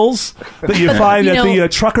pet pills that you find at the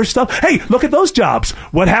trucker stuff. Hey, look at those jobs.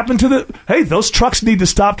 What happened to those trucks need to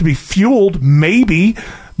stop to be fueled, maybe,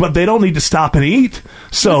 but they don't need to stop and eat.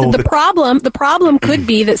 So the problem could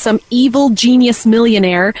be that some evil genius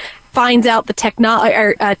millionaire finds out the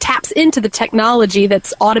taps into the technology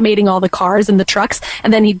that's automating all the cars and the trucks,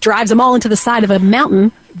 and then he drives them all into the side of a mountain.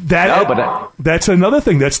 That's another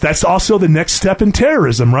thing. That's also the next step in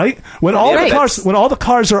terrorism, right? When all the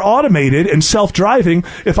cars are automated and self-driving,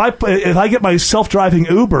 if I get my self-driving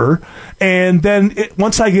Uber, and then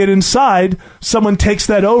once I get inside, someone takes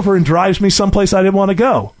that over and drives me someplace I didn't want to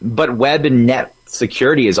go. But web and net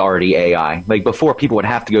security is already AI. Like before, people would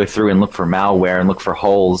have to go through and look for malware and look for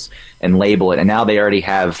holes and label it, and now they already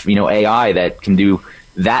have AI that can do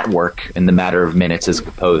that work in the matter of minutes as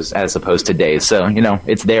opposed to days. So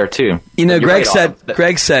it's there too. Greg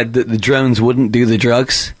said that the drones wouldn't do the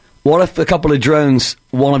drugs, what if a couple of drones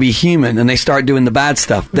want to be human and they start doing the bad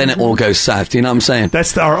stuff? Then it all goes south. Do you know what I'm saying?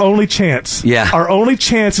 That's our only chance. Yeah. Our only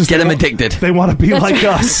chance is get them addicted. They want to be like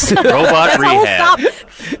us. Robot rehab.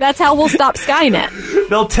 That's how we'll stop Skynet.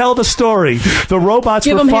 They'll tell the story. The robots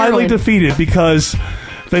were finally defeated because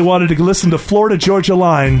they wanted to listen to Florida Georgia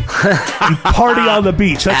Line and party on the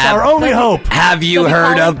beach. That's our only hope. Have you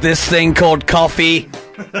heard of this thing called coffee?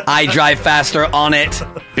 I drive faster on it.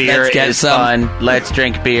 Beer is fun. Let's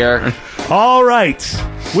drink beer. All right.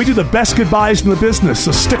 We do the best goodbyes in the business,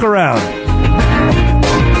 so stick around.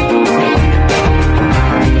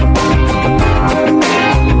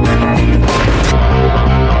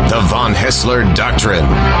 The Von Haessler Doctrine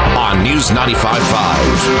on News 95.5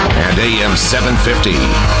 and AM 750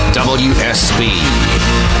 WSB.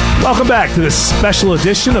 Welcome back to this special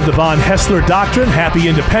edition of the Von Haessler Doctrine. Happy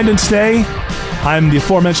Independence Day. I'm the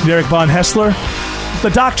aforementioned Eric Von Haessler. The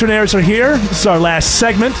Doctrinaires are here. This is our last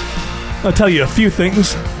segment. I'll tell you a few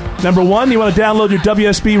things. Number one, you want to download your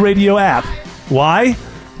WSB radio app. Why?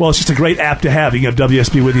 Well, it's just a great app to have. You can have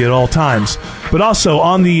WSB with you at all times. But also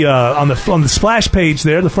on the splash page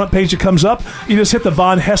there, the front page that comes up, you just hit the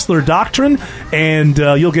Von Haessler Doctrine, and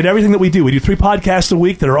you'll get everything that we do. We do 3 podcasts a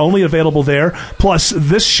week that are only available there. Plus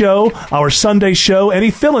this show, our Sunday show, any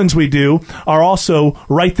fill-ins we do are also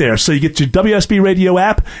right there. So you get your WSB radio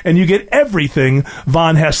app, and you get everything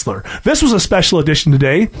Von Haessler. This was a special edition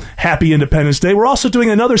today. Happy Independence Day. We're also doing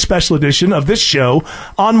another special edition of this show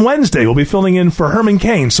on Wednesday. We'll be filling in for Herman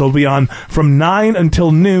Cain. So we'll be on from 9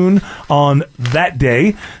 until noon on that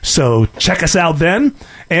day. So check us out then.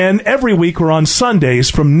 And every week we're on Sundays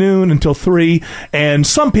from noon until 3. And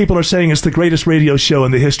some people are saying it's the greatest radio show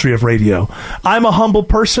in the history of radio. I'm a humble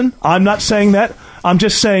person. I'm not saying that. I'm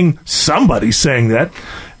just saying somebody's saying that.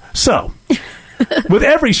 So with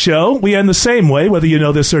every show, we end the same way, whether you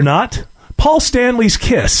know this or not. Paul Stanley's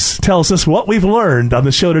Kiss tells us what we've learned on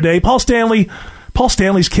the show today. Paul Stanley's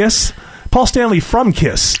Kiss. Paul Stanley from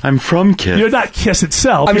Kiss. I'm from Kiss. You're not Kiss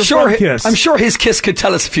itself. I'm You're from Kiss. I'm sure his Kiss could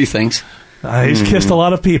tell us a few things. He's kissed a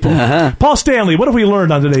lot of people. Paul Stanley, what have we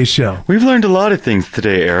learned on today's show? We've learned a lot of things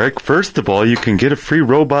today, Eric. First of all, you can get a free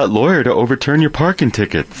robot lawyer to overturn your parking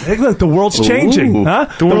tickets. Hey, look, the world's changing. Huh?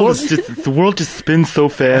 The world just spins so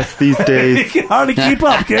fast these days. You can hardly keep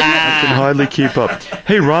up, can you? I can hardly keep up.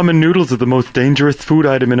 Hey, ramen noodles are the most dangerous food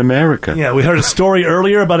item in America. Yeah, we heard a story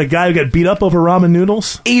earlier about a guy who got beat up over ramen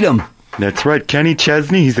noodles. Eat them. That's right. Kenny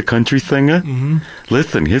Chesney, he's a country singer. Mm-hmm.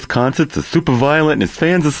 Listen, his concerts are super violent and his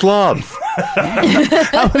fans are slobs.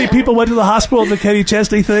 How many people went to the hospital at the Kenny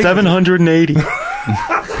Chesney thing? 780.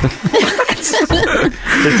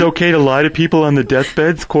 It's okay to lie to people on the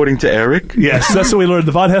deathbeds, according to Eric. Yes, that's what we learned.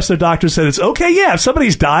 The Von Haessler doctor said it's okay, yeah, if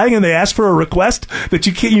somebody's dying and they ask for a request that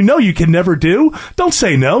you can never do, don't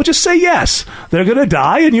say no, just say yes. They're going to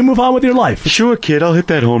die and you move on with your life. Sure, kid, I'll hit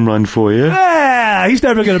that home run for you. Yeah, he's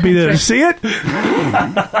never going to be there to see it.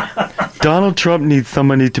 Donald Trump needs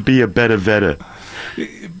somebody to be a better vetter.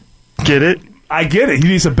 Get it? I get it. He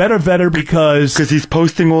needs a better vetter because he's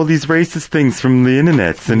posting all these racist things from the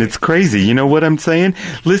internet, and it's crazy. You know what I'm saying?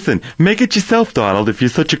 Listen, make it yourself, Donald, if you're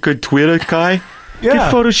such a good Twitter guy. Yeah.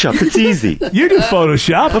 Get Photoshop. It's easy. You do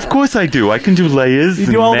Photoshop. Of course I do. I can do layers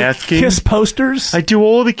and do all masking. The Kiss posters? I do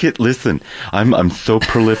all the Kiss. Listen, I'm so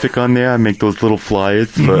prolific on there. I make those little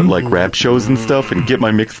flyers for like rap shows and stuff and get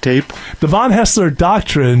my mixtape. The Von Haessler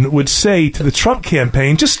Doctrine would say to the Trump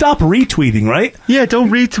campaign, just stop retweeting, right? Yeah,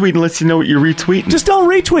 don't retweet unless you know what you're retweeting. Just don't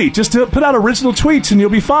retweet. Just put out original tweets and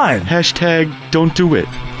you'll be fine. Hashtag don't do it.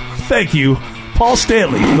 Thank you. Paul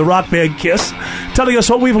Stanley from the rock band Kiss telling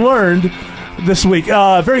us what we've learned this week.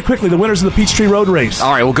 Very quickly, the winners of the Peachtree Road Race.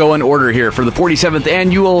 All right, we'll go in order here. For the 47th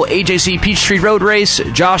annual AJC Peachtree Road Race,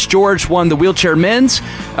 Josh George won the wheelchair men's.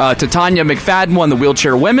 Titania McFadden won the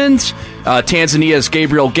wheelchair women's. Tanzania's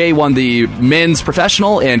Gabriel Gay won the men's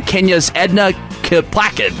professional. And Kenya's Edna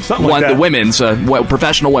Kiplakin won the women's,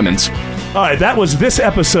 professional women's. All right, that was this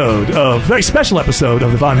episode, a very special episode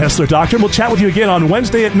of the Von Haessler Doctrine. We'll chat with you again on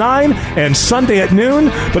Wednesday at 9 and Sunday at noon.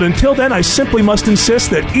 But until then, I simply must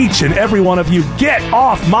insist that each and every one of you get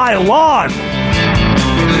off my lawn.